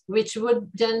worms, which would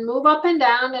then move up and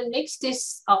down and mix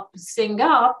this thing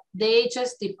up, they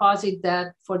just deposit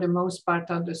that for the most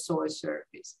part on the soil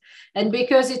surface. And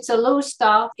because it's a loose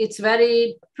stuff, it's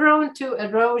very prone to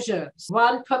erosion.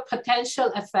 One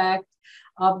potential effect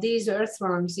of these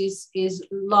earthworms is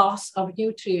loss of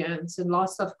nutrients and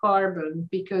loss of carbon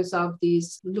because of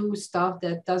these loose stuff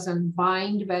that doesn't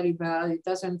bind very well. It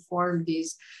doesn't form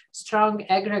these strong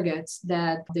aggregates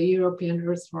that the European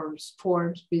earthworms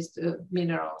forms with the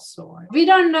mineral soil. We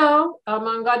don't know,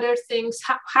 among other things,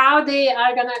 how they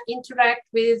are going to interact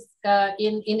with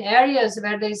in areas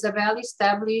where there's a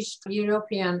well-established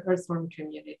European earthworm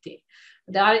community.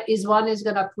 That is one is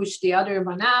going to push the other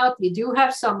one out. We do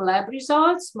have some lab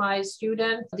results. My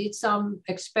student did some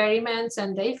experiments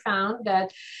and they found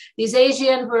that these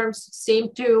Asian worms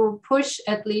seem to push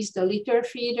at least the litter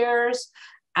feeders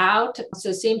out.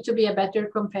 So seem to be a better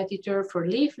competitor for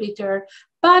leaf litter.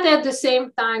 But at the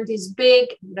same time, these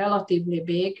big, relatively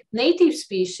big native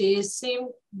species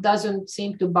doesn't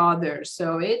seem to bother.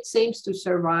 So it seems to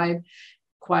survive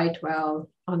quite well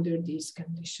under these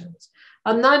conditions.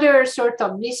 Another sort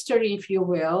of mystery, if you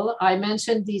will, I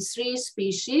mentioned these three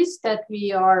species that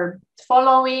we are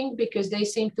following because they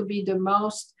seem to be the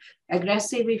most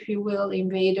aggressive, if you will,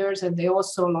 invaders, and they're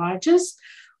also largest.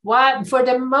 For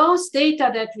the most data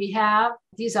that we have,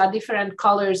 these are different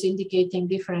colors indicating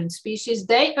different species.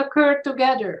 They occur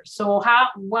together. So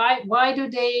why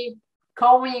do they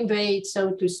co-invade,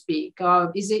 so to speak?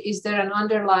 Is there an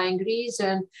underlying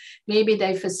reason? Maybe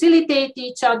they facilitate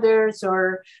each other's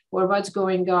or what's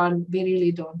going on? We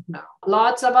really don't know.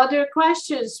 Lots of other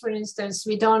questions. For instance,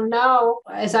 we don't know,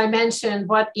 as I mentioned,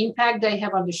 what impact they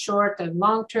have on the short and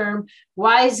long term.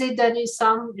 Why is it that in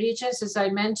some regions, as I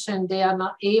mentioned, they are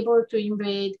not able to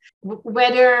invade?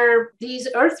 Whether these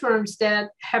earthworms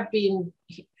that have been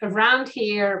around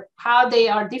here, how they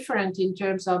are different in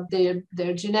terms of their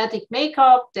genetic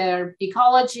makeup, their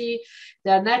ecology,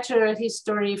 their natural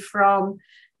history from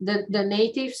the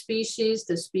native species,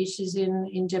 the species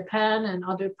in Japan and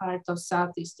other parts of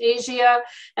Southeast Asia.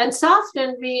 And so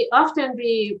often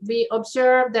we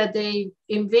observe that they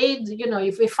invade,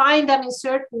 if we find them in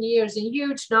certain years in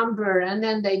huge number and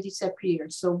then they disappear.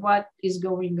 So what is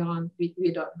going on?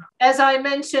 We don't know. As I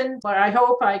mentioned, or I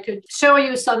hope I could show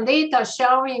you some data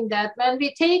showing that when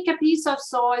we take a piece of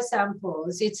soil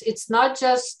samples, it's not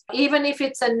just, even if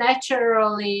it's a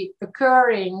naturally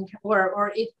occurring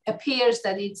or it appears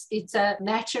that it's a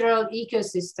natural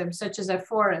ecosystem, such as a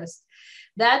forest,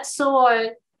 that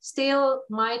soil still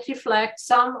might reflect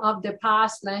some of the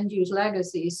past land use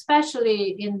legacy,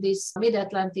 especially in this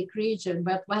mid-Atlantic region,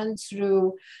 but went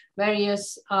through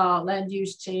various land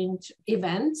use change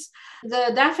events.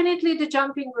 Definitely the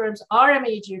jumping worms are a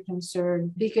major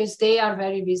concern because they are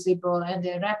very visible and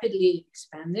they're rapidly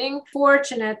expanding.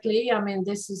 Fortunately,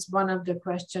 this is one of the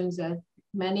questions that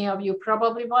many of you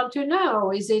probably want to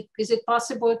know. Is it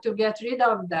possible to get rid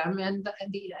of them? And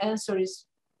the answer is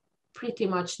pretty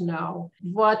much no.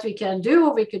 What we can do,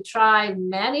 we could try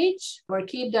manage or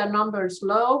keep their numbers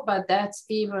low, but that's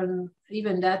even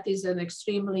that is an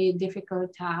extremely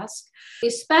difficult task,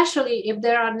 especially if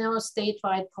there are no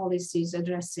statewide policies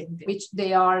addressing it, which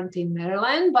they aren't in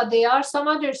Maryland, but they are some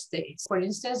other states. For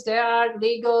instance, there are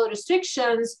legal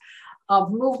restrictions of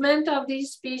movement of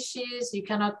these species. You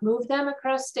cannot move them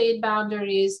across state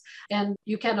boundaries, and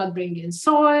you cannot bring in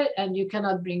soil, and you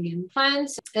cannot bring in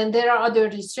plants. And there are other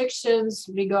restrictions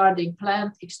regarding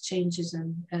plant exchanges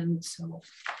and so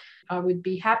I would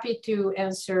be happy to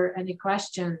answer any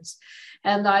questions.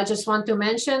 And I just want to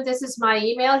mention, this is my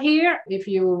email here, if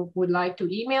you would like to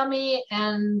email me.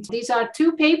 And these are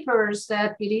two papers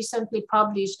that we recently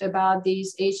published about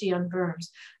these Asian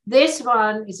worms. This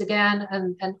one is, again,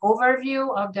 an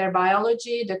overview of their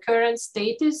biology, the current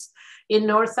status in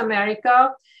North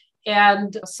America,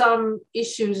 and some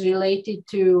issues related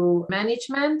to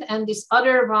management. And this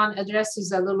other one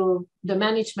addresses a little the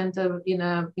management of in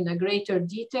a greater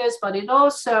details, but it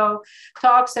also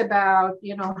talks about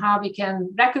how we can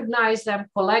recognize them,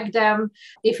 collect them,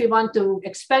 if we want to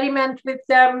experiment with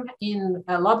them in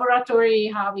a laboratory,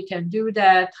 how we can do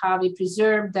that, how we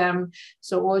preserve them.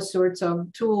 So all sorts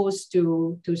of tools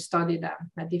to study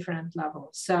them at different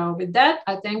levels. So with that,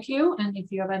 I thank you. And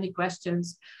if you have any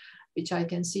questions, which I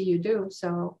can see you do,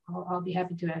 so I'll be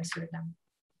happy to answer them.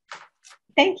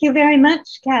 Thank you very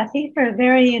much, Kathy, for a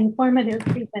very informative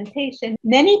presentation.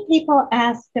 Many people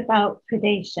asked about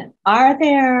predation. Are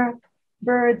there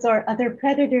birds or other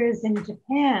predators in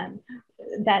Japan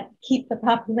that keep the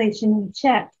population in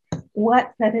check?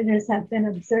 What predators have been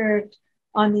observed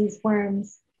on these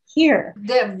worms here?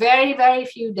 There are very, very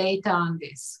few data on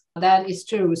this. That is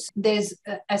true. There's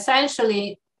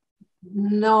essentially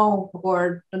no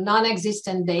or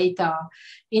non-existent data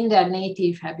in their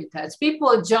native habitats.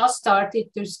 People just started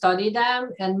to study them,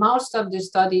 and most of the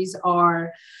studies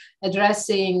are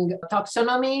addressing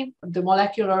taxonomy, the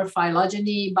molecular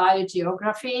phylogeny,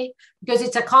 biogeography, because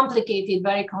it's a complicated,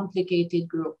 very complicated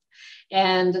group,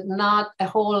 and not a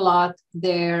whole lot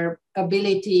their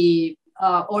ability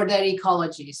or their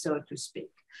ecology, so to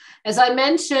speak. As I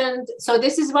mentioned, so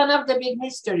this is one of the big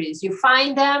mysteries. You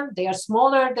find them, they are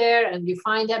smaller there, and you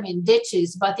find them in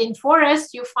ditches, but in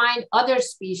forests, you find other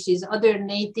species, other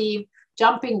native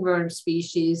jumping worm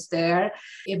species there.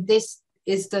 If this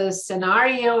is the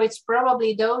scenario, it's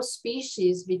probably those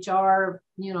species which are,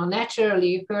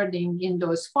 naturally occurring in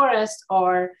those forests,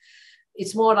 or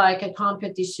it's more like a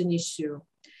competition issue.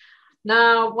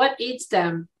 Now, what eats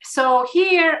them? So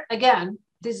here, again,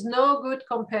 there's no good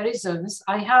comparisons.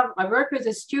 I work with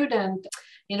a student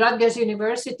in Rutgers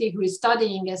University who is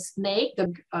studying a snake,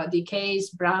 the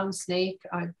Decay's brown snake.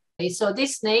 So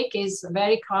this snake is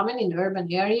very common in urban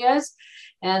areas.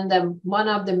 And one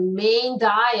of the main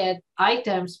diet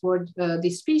items for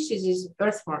this species is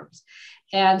earthworms.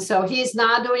 And so he's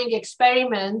now doing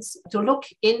experiments to look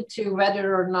into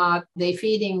whether or not they're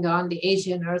feeding on the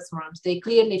Asian earthworms. They're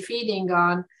clearly feeding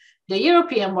on the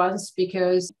European ones,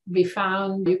 because we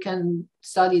found you can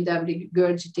study them,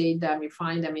 regurgitate them, you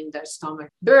find them in their stomach.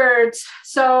 Birds,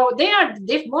 so they are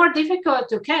more difficult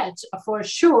to catch for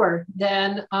sure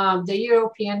than the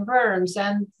European worms.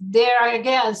 And there are,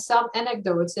 again, some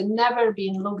anecdotes that never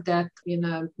been looked at in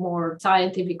a more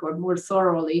scientific or more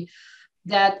thoroughly,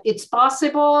 that it's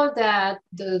possible that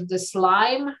the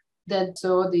slime,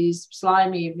 these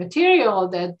slimy material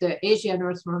that the Asian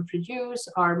earthworm produce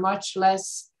are much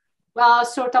less,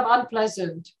 sort of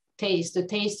unpleasant taste. The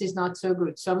taste is not so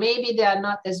good. So maybe they are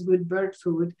not as good bird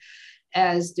food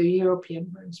as the European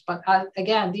worms. But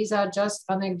again, these are just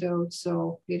anecdotes,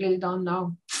 so we really don't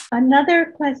know.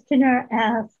 Another questioner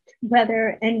asked,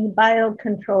 whether any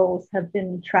biocontrols have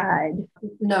been tried.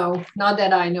 No, not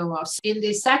that I know of. In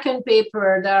the second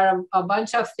paper, there are a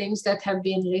bunch of things that have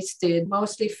been listed,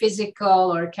 mostly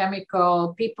physical or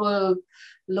chemical. People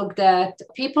looked at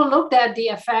the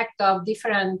effect of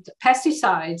different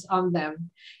pesticides on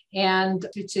them, and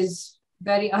which is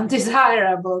very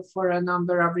undesirable for a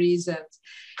number of reasons.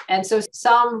 And so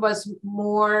some was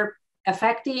more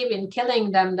effective in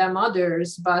killing them than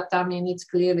others, but I mean, it's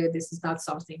clearly this is not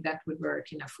something that would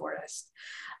work in a forest.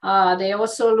 They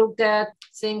also looked at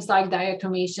things like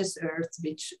diatomaceous earth,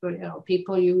 which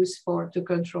people use to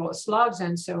control slugs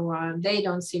and so on. They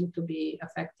don't seem to be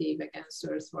effective against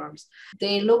earthworms.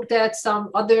 They looked at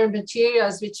some other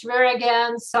materials which were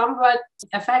again somewhat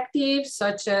effective,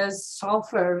 such as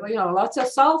sulfur, lots of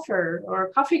sulfur or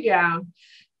coffee ground.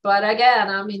 But again,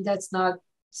 I mean, that's not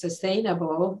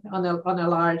sustainable on a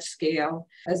large scale,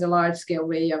 as a large scale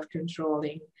way of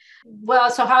controlling. Well,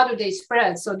 so how do they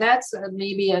spread? So that's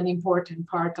maybe an important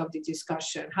part of the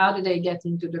discussion. How do they get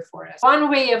into the forest? One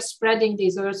way of spreading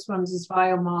these earthworms is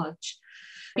via mulch.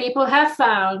 People have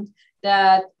found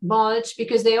that mulch,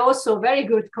 because they're also very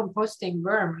good composting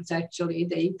worms, actually.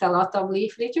 They eat a lot of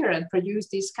leaf litter and produce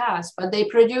these cast, but they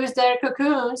produce their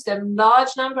cocoons, the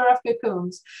large number of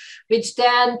cocoons, which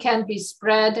then can be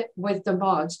spread with the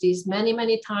mulch. These many,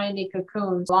 many tiny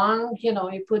cocoons. Long,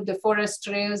 you put the forest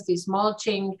trails, this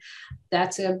mulching,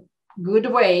 that's a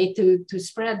good way to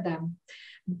spread them.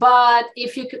 But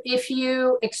if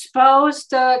you expose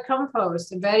the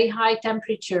compost at very high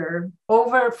temperature,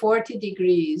 over 40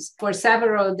 degrees for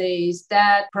several days,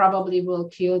 that probably will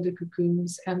kill the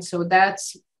cocoons. And so that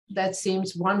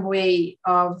seems one way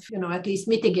of, at least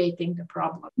mitigating the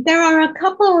problem. There are a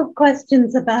couple of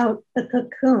questions about the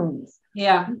cocoons.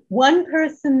 Yeah. One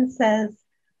person says,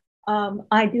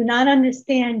 I do not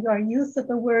understand your use of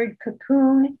the word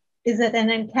cocoon. Is it an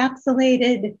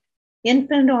encapsulated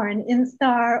infant or an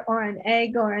instar or an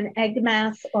egg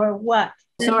mass or what?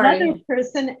 Another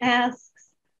person asks,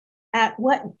 at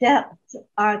what depth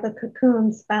are the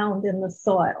cocoons found in the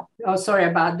soil? Oh, sorry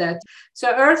about that.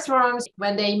 So earthworms,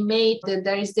 when they mate,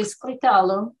 there is this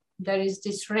clitellum, there is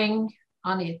this ring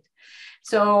on it.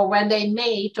 So when they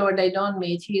mate or they don't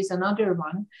mate, here's another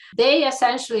one. They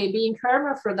essentially, being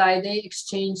hermaphrodite, they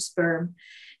exchange sperm.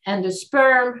 And the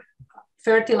sperm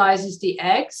fertilizes the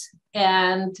eggs,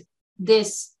 and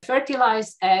this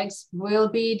fertilized eggs will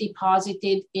be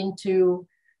deposited into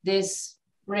this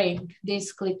ring,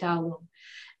 this clitellum.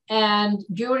 And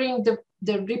during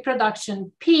the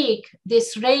reproduction peak,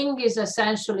 this ring is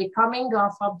essentially coming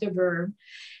off of the worm.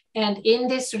 And in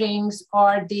these rings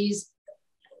are these,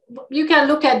 you can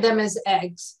look at them as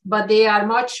eggs, but they are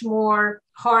much more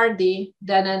hardy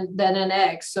than an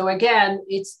egg. So again,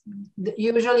 it's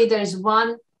usually there's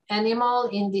one animal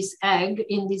in this egg,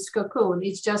 in this cocoon.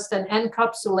 It's just an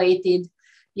encapsulated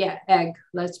egg,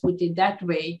 let's put it that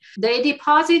way. They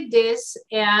deposit this,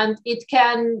 and it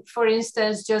can, for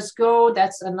instance, just go,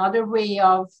 that's another way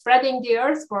of spreading the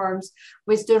earthworms,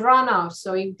 with the runoff.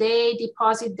 So if they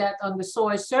deposit that on the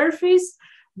soil surface,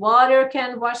 water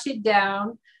can wash it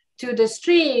down to the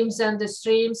streams, and the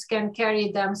streams can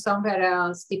carry them somewhere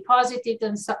else, deposit it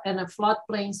in a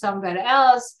floodplain somewhere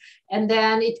else, and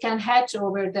then it can hatch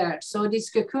over there. So these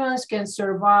cocoons can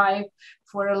survive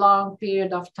for a long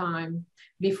period of time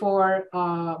before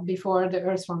the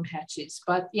earthworm hatches.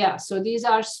 But yeah, so these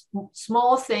are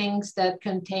small things that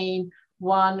contain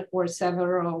one or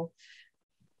several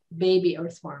baby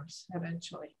earthworms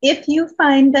eventually. If you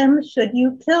find them, should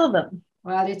you kill them?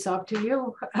 Well, it's up to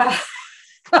you.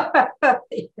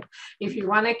 If you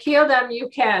want to kill them, you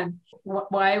can.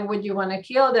 Why would you want to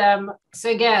kill them?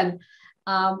 So again,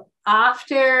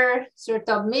 after sort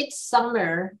of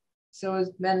midsummer, so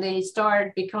when they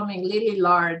start becoming really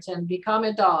large and become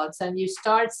adults, and you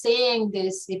start seeing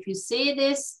this, if you see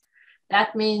this,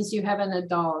 that means you have an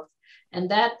adult. And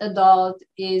that adult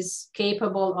is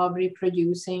capable of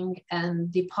reproducing and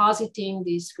depositing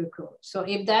these cocoons. So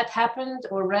if that happened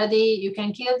already, you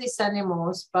can kill these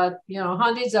animals, but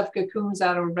hundreds of cocoons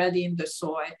are already in the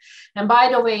soil. And by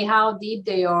the way, how deep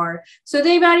they are. So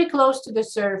they're very close to the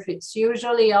surface,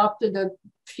 usually up to the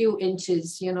few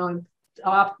inches,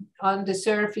 up on the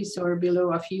surface or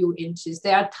below a few inches.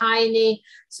 They are tiny,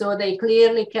 so they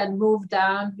clearly can move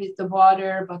down with the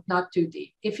water, but not too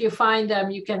deep. If you find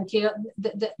them, you can kill.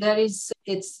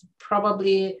 It's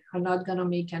probably not going to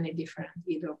make any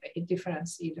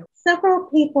difference either. Several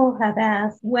people have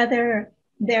asked whether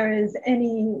there is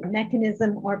any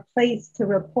mechanism or place to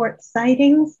report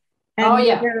sightings, and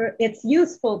whether it's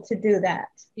useful to do that.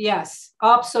 Yes,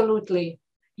 absolutely.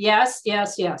 Yes,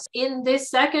 yes, yes. In this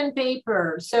second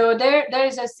paper, so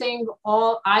there's a thing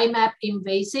called IMAP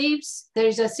invasives.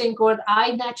 There's a thing called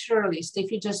iNaturalist.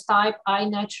 If you just type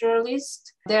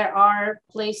iNaturalist, there are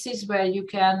places where you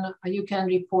can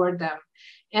report them.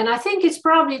 And I think it's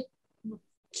probably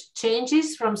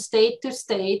changes from state to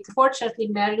state. Fortunately,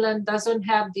 Maryland doesn't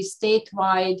have the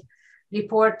statewide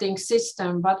reporting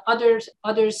system, but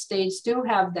other states do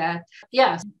have that.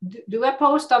 Yes, do a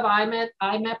post of IMAP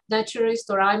naturalist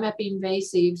or IMAP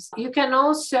invasives. You can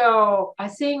also, I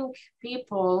think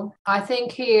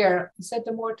here, is that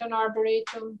the Morton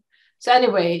Arboretum? So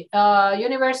anyway,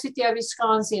 University of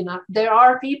Wisconsin, there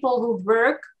are people who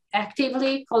work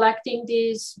actively collecting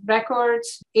these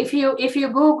records. If you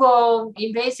Google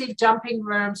invasive jumping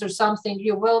worms or something,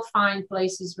 you will find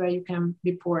places where you can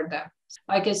report them.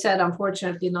 Like I said,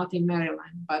 unfortunately, not in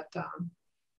Maryland, but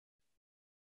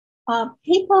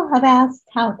people have asked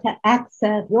how to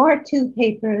access your two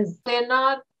papers. They're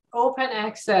not open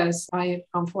access,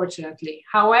 unfortunately.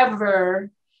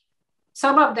 However,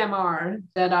 some of them are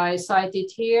that I cited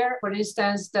here. For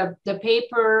instance, the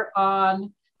paper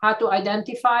on how to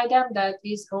identify them, that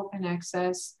is open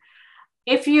access.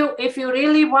 If you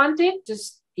really want it,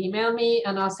 just email me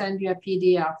and I'll send you a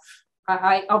PDF.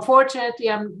 I unfortunately,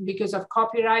 because of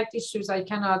copyright issues, I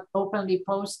cannot openly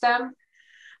post them.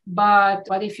 But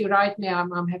if you write me,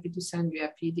 I'm happy to send you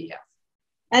a PDF.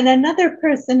 And another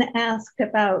person asked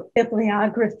about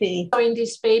bibliography. So in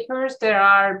these papers, there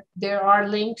are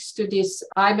links to these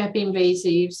IMAP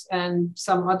invasives and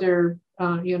some other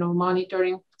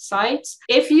monitoring sites.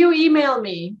 If you email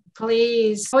me,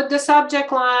 please put the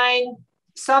subject line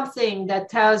something that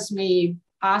tells me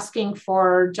asking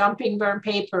for jumping worm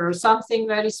paper or something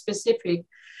very specific,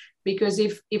 because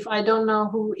if I don't know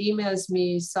who emails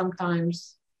me,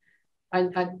 sometimes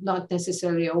I'm not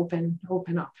necessarily open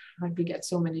up. We get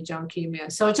so many junk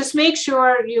emails. So just make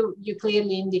sure you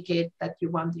clearly indicate that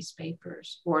you want these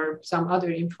papers or some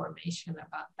other information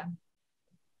about them.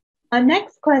 Our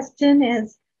next question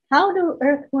is, how do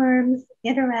earthworms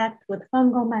interact with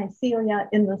fungal mycelia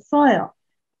in the soil?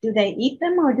 Do they eat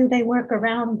them or do they work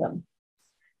around them?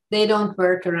 They don't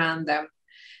work around them.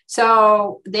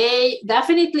 So they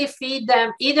definitely feed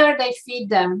them. Either they feed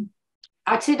them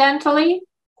accidentally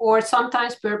or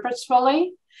sometimes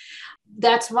purposefully.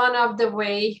 That's one of the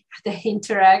way they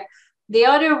interact. The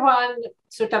other one,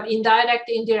 sort of indirect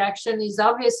interaction, is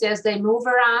obviously as they move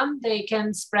around, they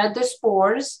can spread the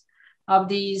spores of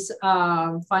these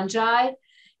fungi.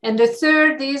 And the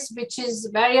third is, which is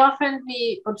very often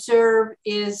we observe,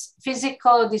 is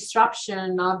physical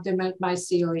disruption of the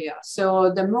mycelia.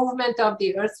 So the movement of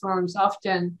the earthworms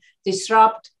often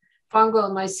disrupt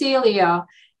fungal mycelia,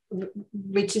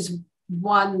 which is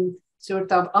one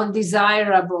sort of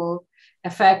undesirable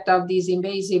effect of these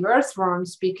invasive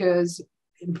earthworms, because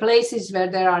in places where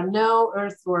there are no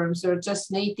earthworms or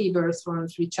just native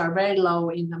earthworms, which are very low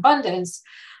in abundance,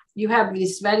 you have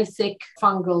these very thick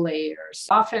fungal layers.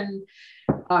 Often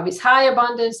with high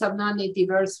abundance of non-native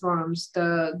earthworms,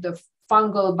 the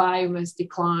fungal biomass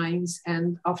declines,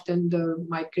 and often the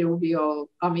bacterial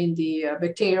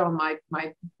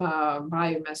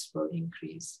biomass will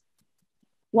increase.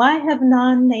 Why have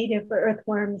non-native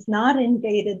earthworms not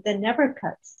invaded the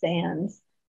never-cut sands,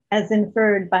 as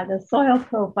inferred by the soil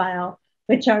profile,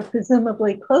 which are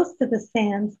presumably close to the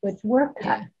sands which were cut?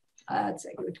 Yeah. That's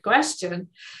a good question.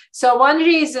 So one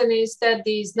reason is that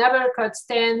these never cut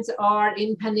stands are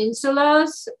in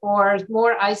peninsulas or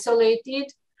more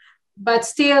isolated, but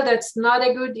still that's not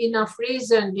a good enough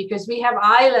reason, because we have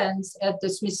islands at the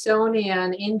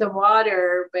Smithsonian in the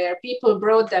water where people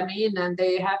brought them in and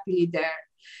they're happily there.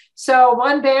 So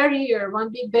one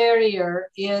big barrier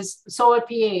is soil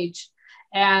pH.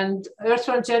 And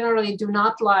earthworms generally do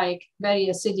not like very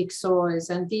acidic soils,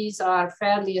 and these are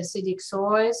fairly acidic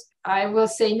soils. I will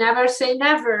say never,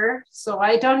 so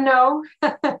I don't know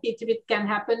if it can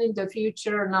happen in the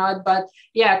future or not, but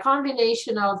yeah, a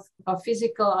combination of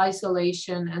physical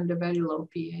isolation and the very low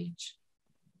pH.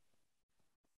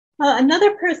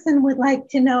 Another person would like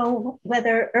to know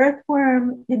whether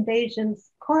earthworm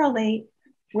invasions correlate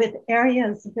with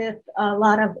areas with a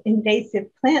lot of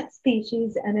invasive plant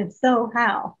species, and if so,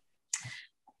 how?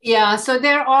 Yeah, so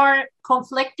there are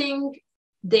conflicting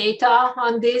data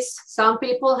on this. Some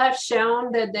people have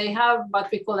shown that they have what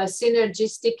we call a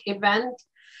synergistic event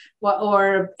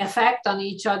or effect on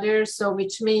each other. So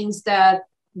which means that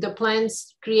the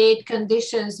plants create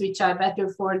conditions which are better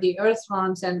for the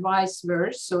earthworms and vice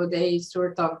versa. So they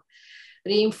sort of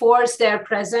reinforce their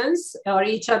presence or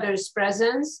each other's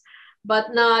presence,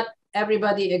 but not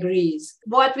everybody agrees.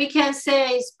 What we can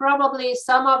say is probably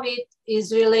some of it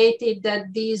is related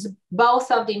that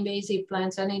both of the invasive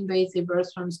plants and invasive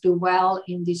earthworms do well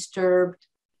in disturbed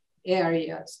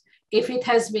areas. If it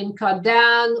has been cut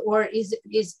down or is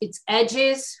its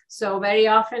edges, so very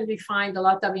often we find a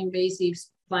lot of invasive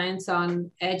plants on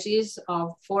edges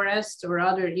of forests or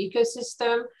other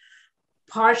ecosystem,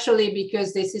 partially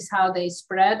because this is how they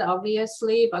spread,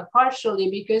 obviously, but partially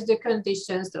because the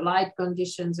conditions, the light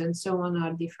conditions and so on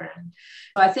are different.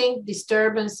 So I think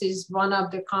disturbance is one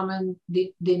of the common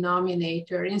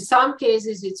denominator. In some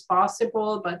cases it's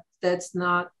possible, but that's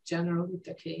not generally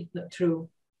the case, not true.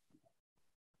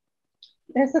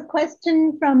 There's a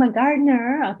question from a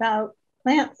gardener about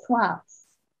plant swaps.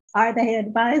 Are they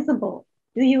advisable?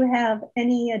 Do you have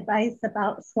any advice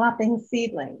about swapping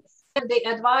seedlings? The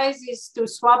advice is to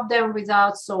swap them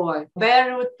without soil.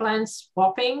 Bare root plant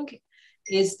swapping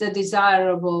is the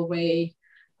desirable way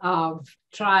of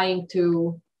trying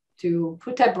to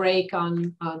put a brake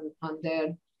on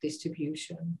their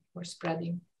distribution or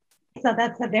spreading. So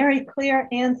that's a very clear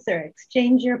answer.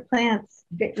 Exchange your plants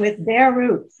with bare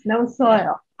roots, no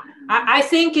soil. I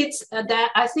think it's that.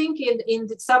 I think in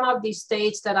some of the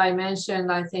states that I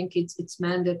mentioned, I think it's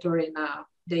mandatory now.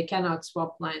 They cannot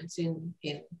swap plants in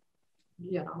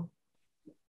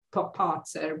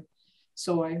pots or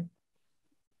soil.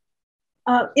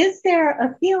 Is there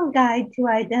a field guide to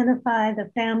identify the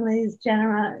families,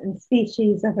 genera, and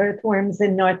species of earthworms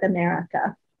in North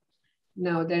America?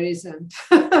 No, there isn't.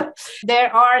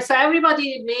 There are, so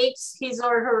everybody makes his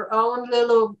or her own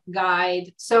little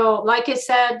guide. So like I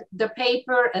said, the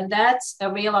paper, and that's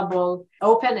available,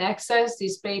 open access,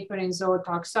 this paper in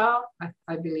Zootoxa,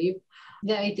 I believe.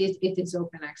 Yeah, it is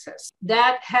open access.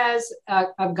 That has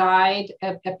a guide,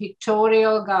 a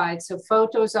pictorial guide. So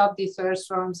photos of these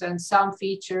earthworms and some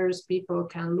features people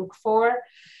can look for.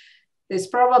 There's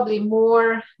probably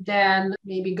more than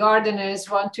maybe gardeners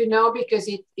want to know because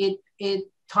it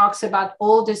talks about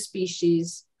all the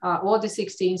species, all the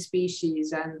 16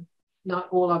 species, and not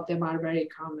all of them are very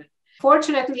common.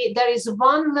 Fortunately, there is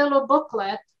one little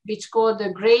booklet which called the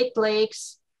Great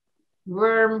Lakes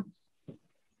Worm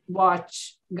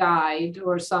Watch Guide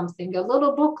or something, a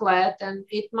little booklet, and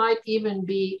it might even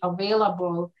be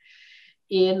available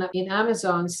in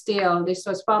Amazon still. This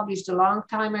was published a long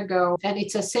time ago, and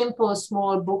it's a simple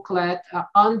small booklet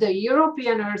on the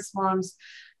European earthworms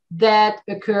that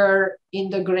occur in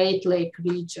the Great Lake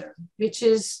region, which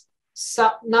is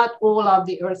not all of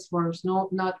the earthworms,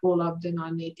 not all of the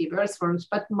non-native earthworms,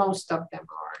 but most of them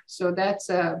are. So that's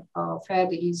a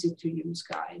fairly easy to use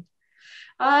guide.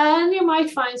 And you might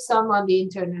find some on the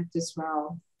internet as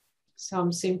well,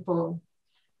 some simple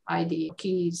ID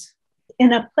keys.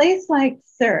 In a place like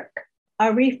Cirque, a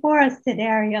reforested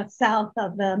area south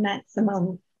of the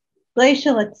maximum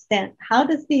glacial extent, how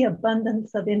does the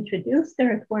abundance of introduced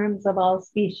earthworms of all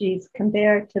species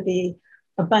compare to the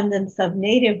abundance of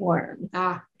native worms?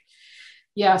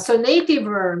 Yeah, so native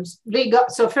worms,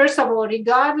 so first of all,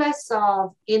 regardless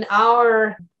of in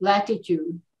our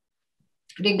latitude,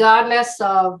 regardless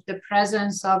of the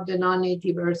presence of the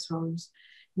non-native earthworms,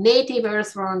 native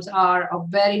earthworms are of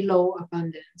very low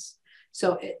abundance.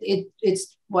 So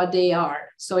it's what they are.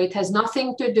 So it has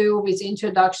nothing to do with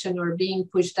introduction or being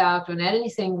pushed out or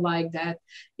anything like that.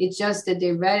 It's just that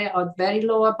they're of very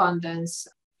low abundance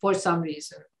for some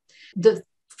reason. The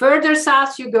further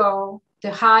south you go,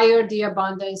 the higher the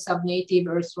abundance of native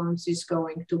earthworms is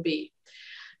going to be.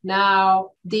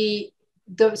 Now,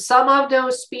 some of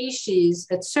those species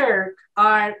at Cirque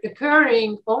are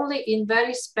occurring only in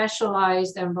very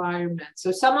specialized environments.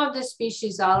 So some of the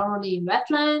species are only in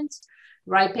wetlands,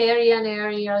 riparian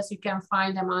areas, you can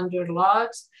find them under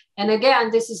logs. And again,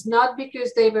 this is not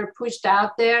because they were pushed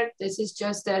out there, this is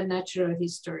just their natural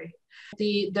history.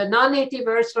 The non-native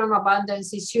earthworm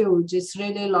abundance is huge, it's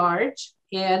really large.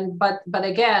 But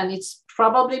again, it's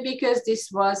probably because this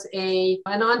was an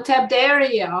untapped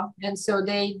area. And so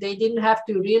they didn't have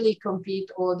to really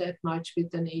compete all that much with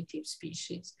the native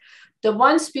species. The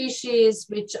one species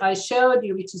which I showed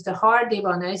you, which is the hardy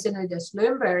one, Eisenoides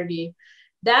lumberdi,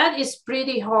 that is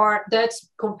pretty hard. That's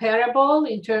comparable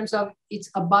in terms of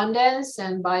its abundance.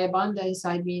 And by abundance,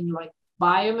 I mean like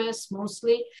biomass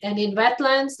mostly. And in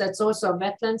wetlands, that's also a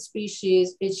wetland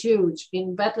species. It's huge.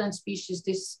 In wetland species,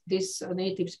 this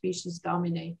native species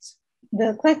dominates.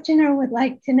 The questioner would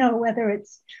like to know whether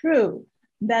it's true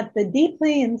that the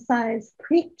deeply incised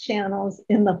creek channels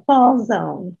in the fall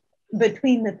zone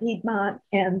between the Piedmont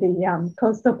and the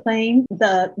coastal plain,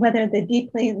 whether the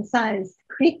deeply incised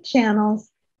creek channels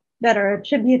that are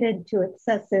attributed to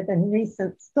excessive and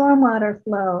recent stormwater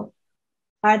flow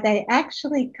Are they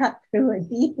actually cut through a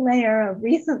deep layer of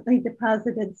recently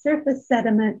deposited surface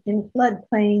sediment in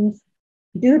floodplains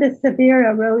due to severe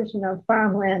erosion of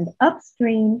farmland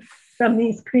upstream from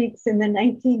these creeks in the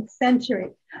 19th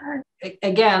century?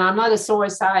 Again, I'm not a soil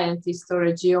scientist or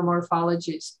a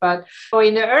geomorphologist, but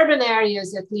in the urban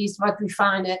areas, at least what we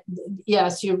find,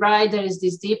 yes, you're right, there is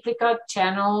these deeply cut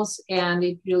channels and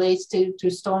it relates to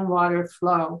stormwater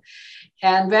flow.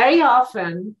 And very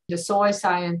often the soil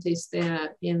scientists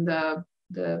in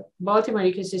the Baltimore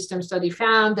ecosystem study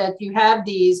found that you have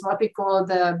these, what we call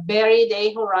the buried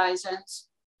A horizons.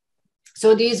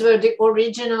 So these were the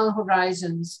original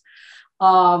horizons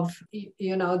of,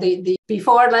 the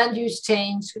before land use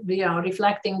change,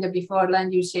 reflecting the before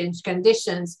land use change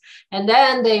conditions. And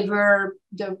then there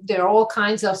are all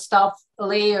kinds of stuff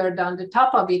layered on the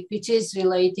top of it, which is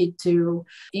related to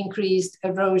increased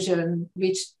erosion,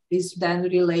 which is then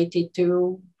related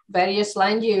to various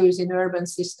land use in urban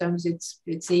systems.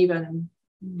 It's even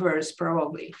worse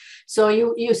probably. So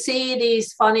you see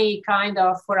these funny kind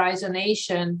of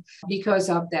horizonation because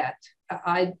of that.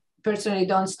 I personally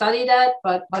don't study that,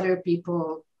 but other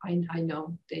people I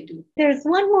know they do. There's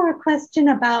one more question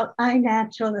about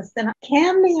iNaturalist. And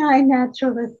can the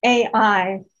iNaturalist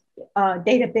AI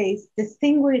database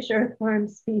distinguish earthworm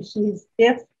species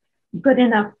if good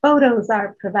enough photos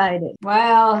are provided?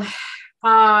 Well,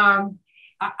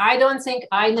 I don't think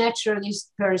iNaturalist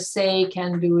per se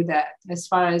can do that, as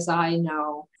far as I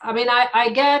know. I mean, I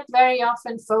get very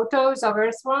often photos of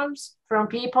earthworms from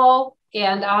people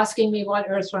and asking me what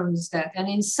earthworm is that. And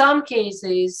in some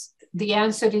cases, the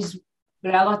answer is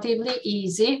relatively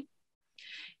easy.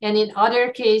 And in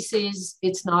other cases,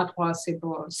 it's not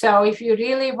possible. So if you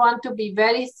really want to be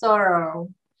very thorough,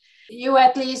 you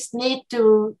at least need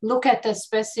to look at the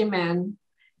specimen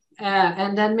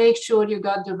and then make sure you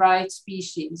got the right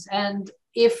species. And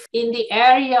if in the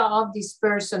area of this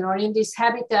person or in this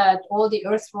habitat, all the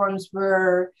earthworms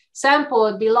were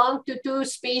sampled belong to two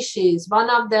species, one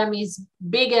of them is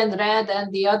big and red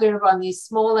and the other one is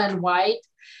small and white,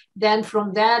 then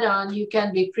from that on, you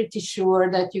can be pretty sure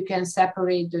that you can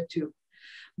separate the two.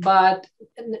 But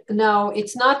no,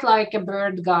 it's not like a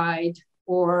bird guide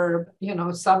or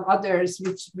some others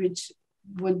which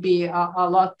would be a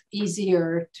lot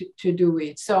easier to do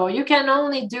it. So you can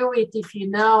only do it if you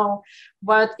know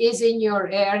what is in your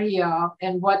area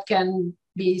and what can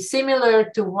be similar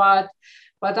to what.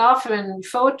 But often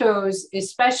photos,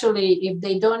 especially if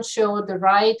they don't show the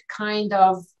right kind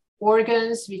of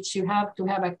organs, which you have to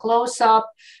have a close-up,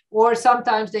 or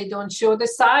sometimes they don't show the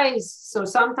size. So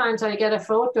sometimes I get a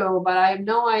photo, but I have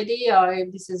no idea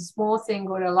if this is a small thing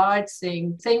or a large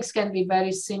thing. Things can be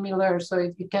very similar, so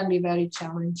it can be very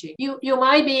challenging. You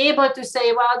might be able to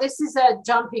say, well, this is a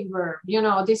jumping worm,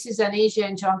 this is an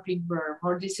Asian jumping worm,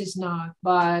 or this is not.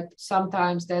 But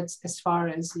sometimes that's as far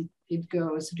as it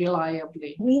goes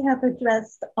reliably. We have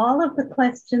addressed all of the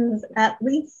questions, at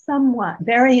least somewhat.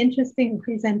 Very interesting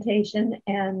presentation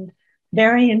and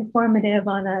very informative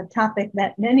on a topic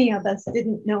that many of us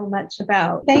didn't know much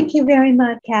about. Thank you very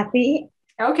much, Kathy.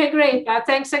 Okay, great.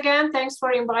 Thanks again. Thanks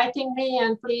for inviting me.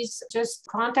 And please just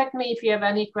contact me if you have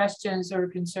any questions or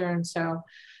concerns. So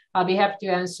I'll be happy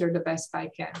to answer the best I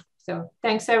can. So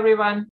thanks, everyone.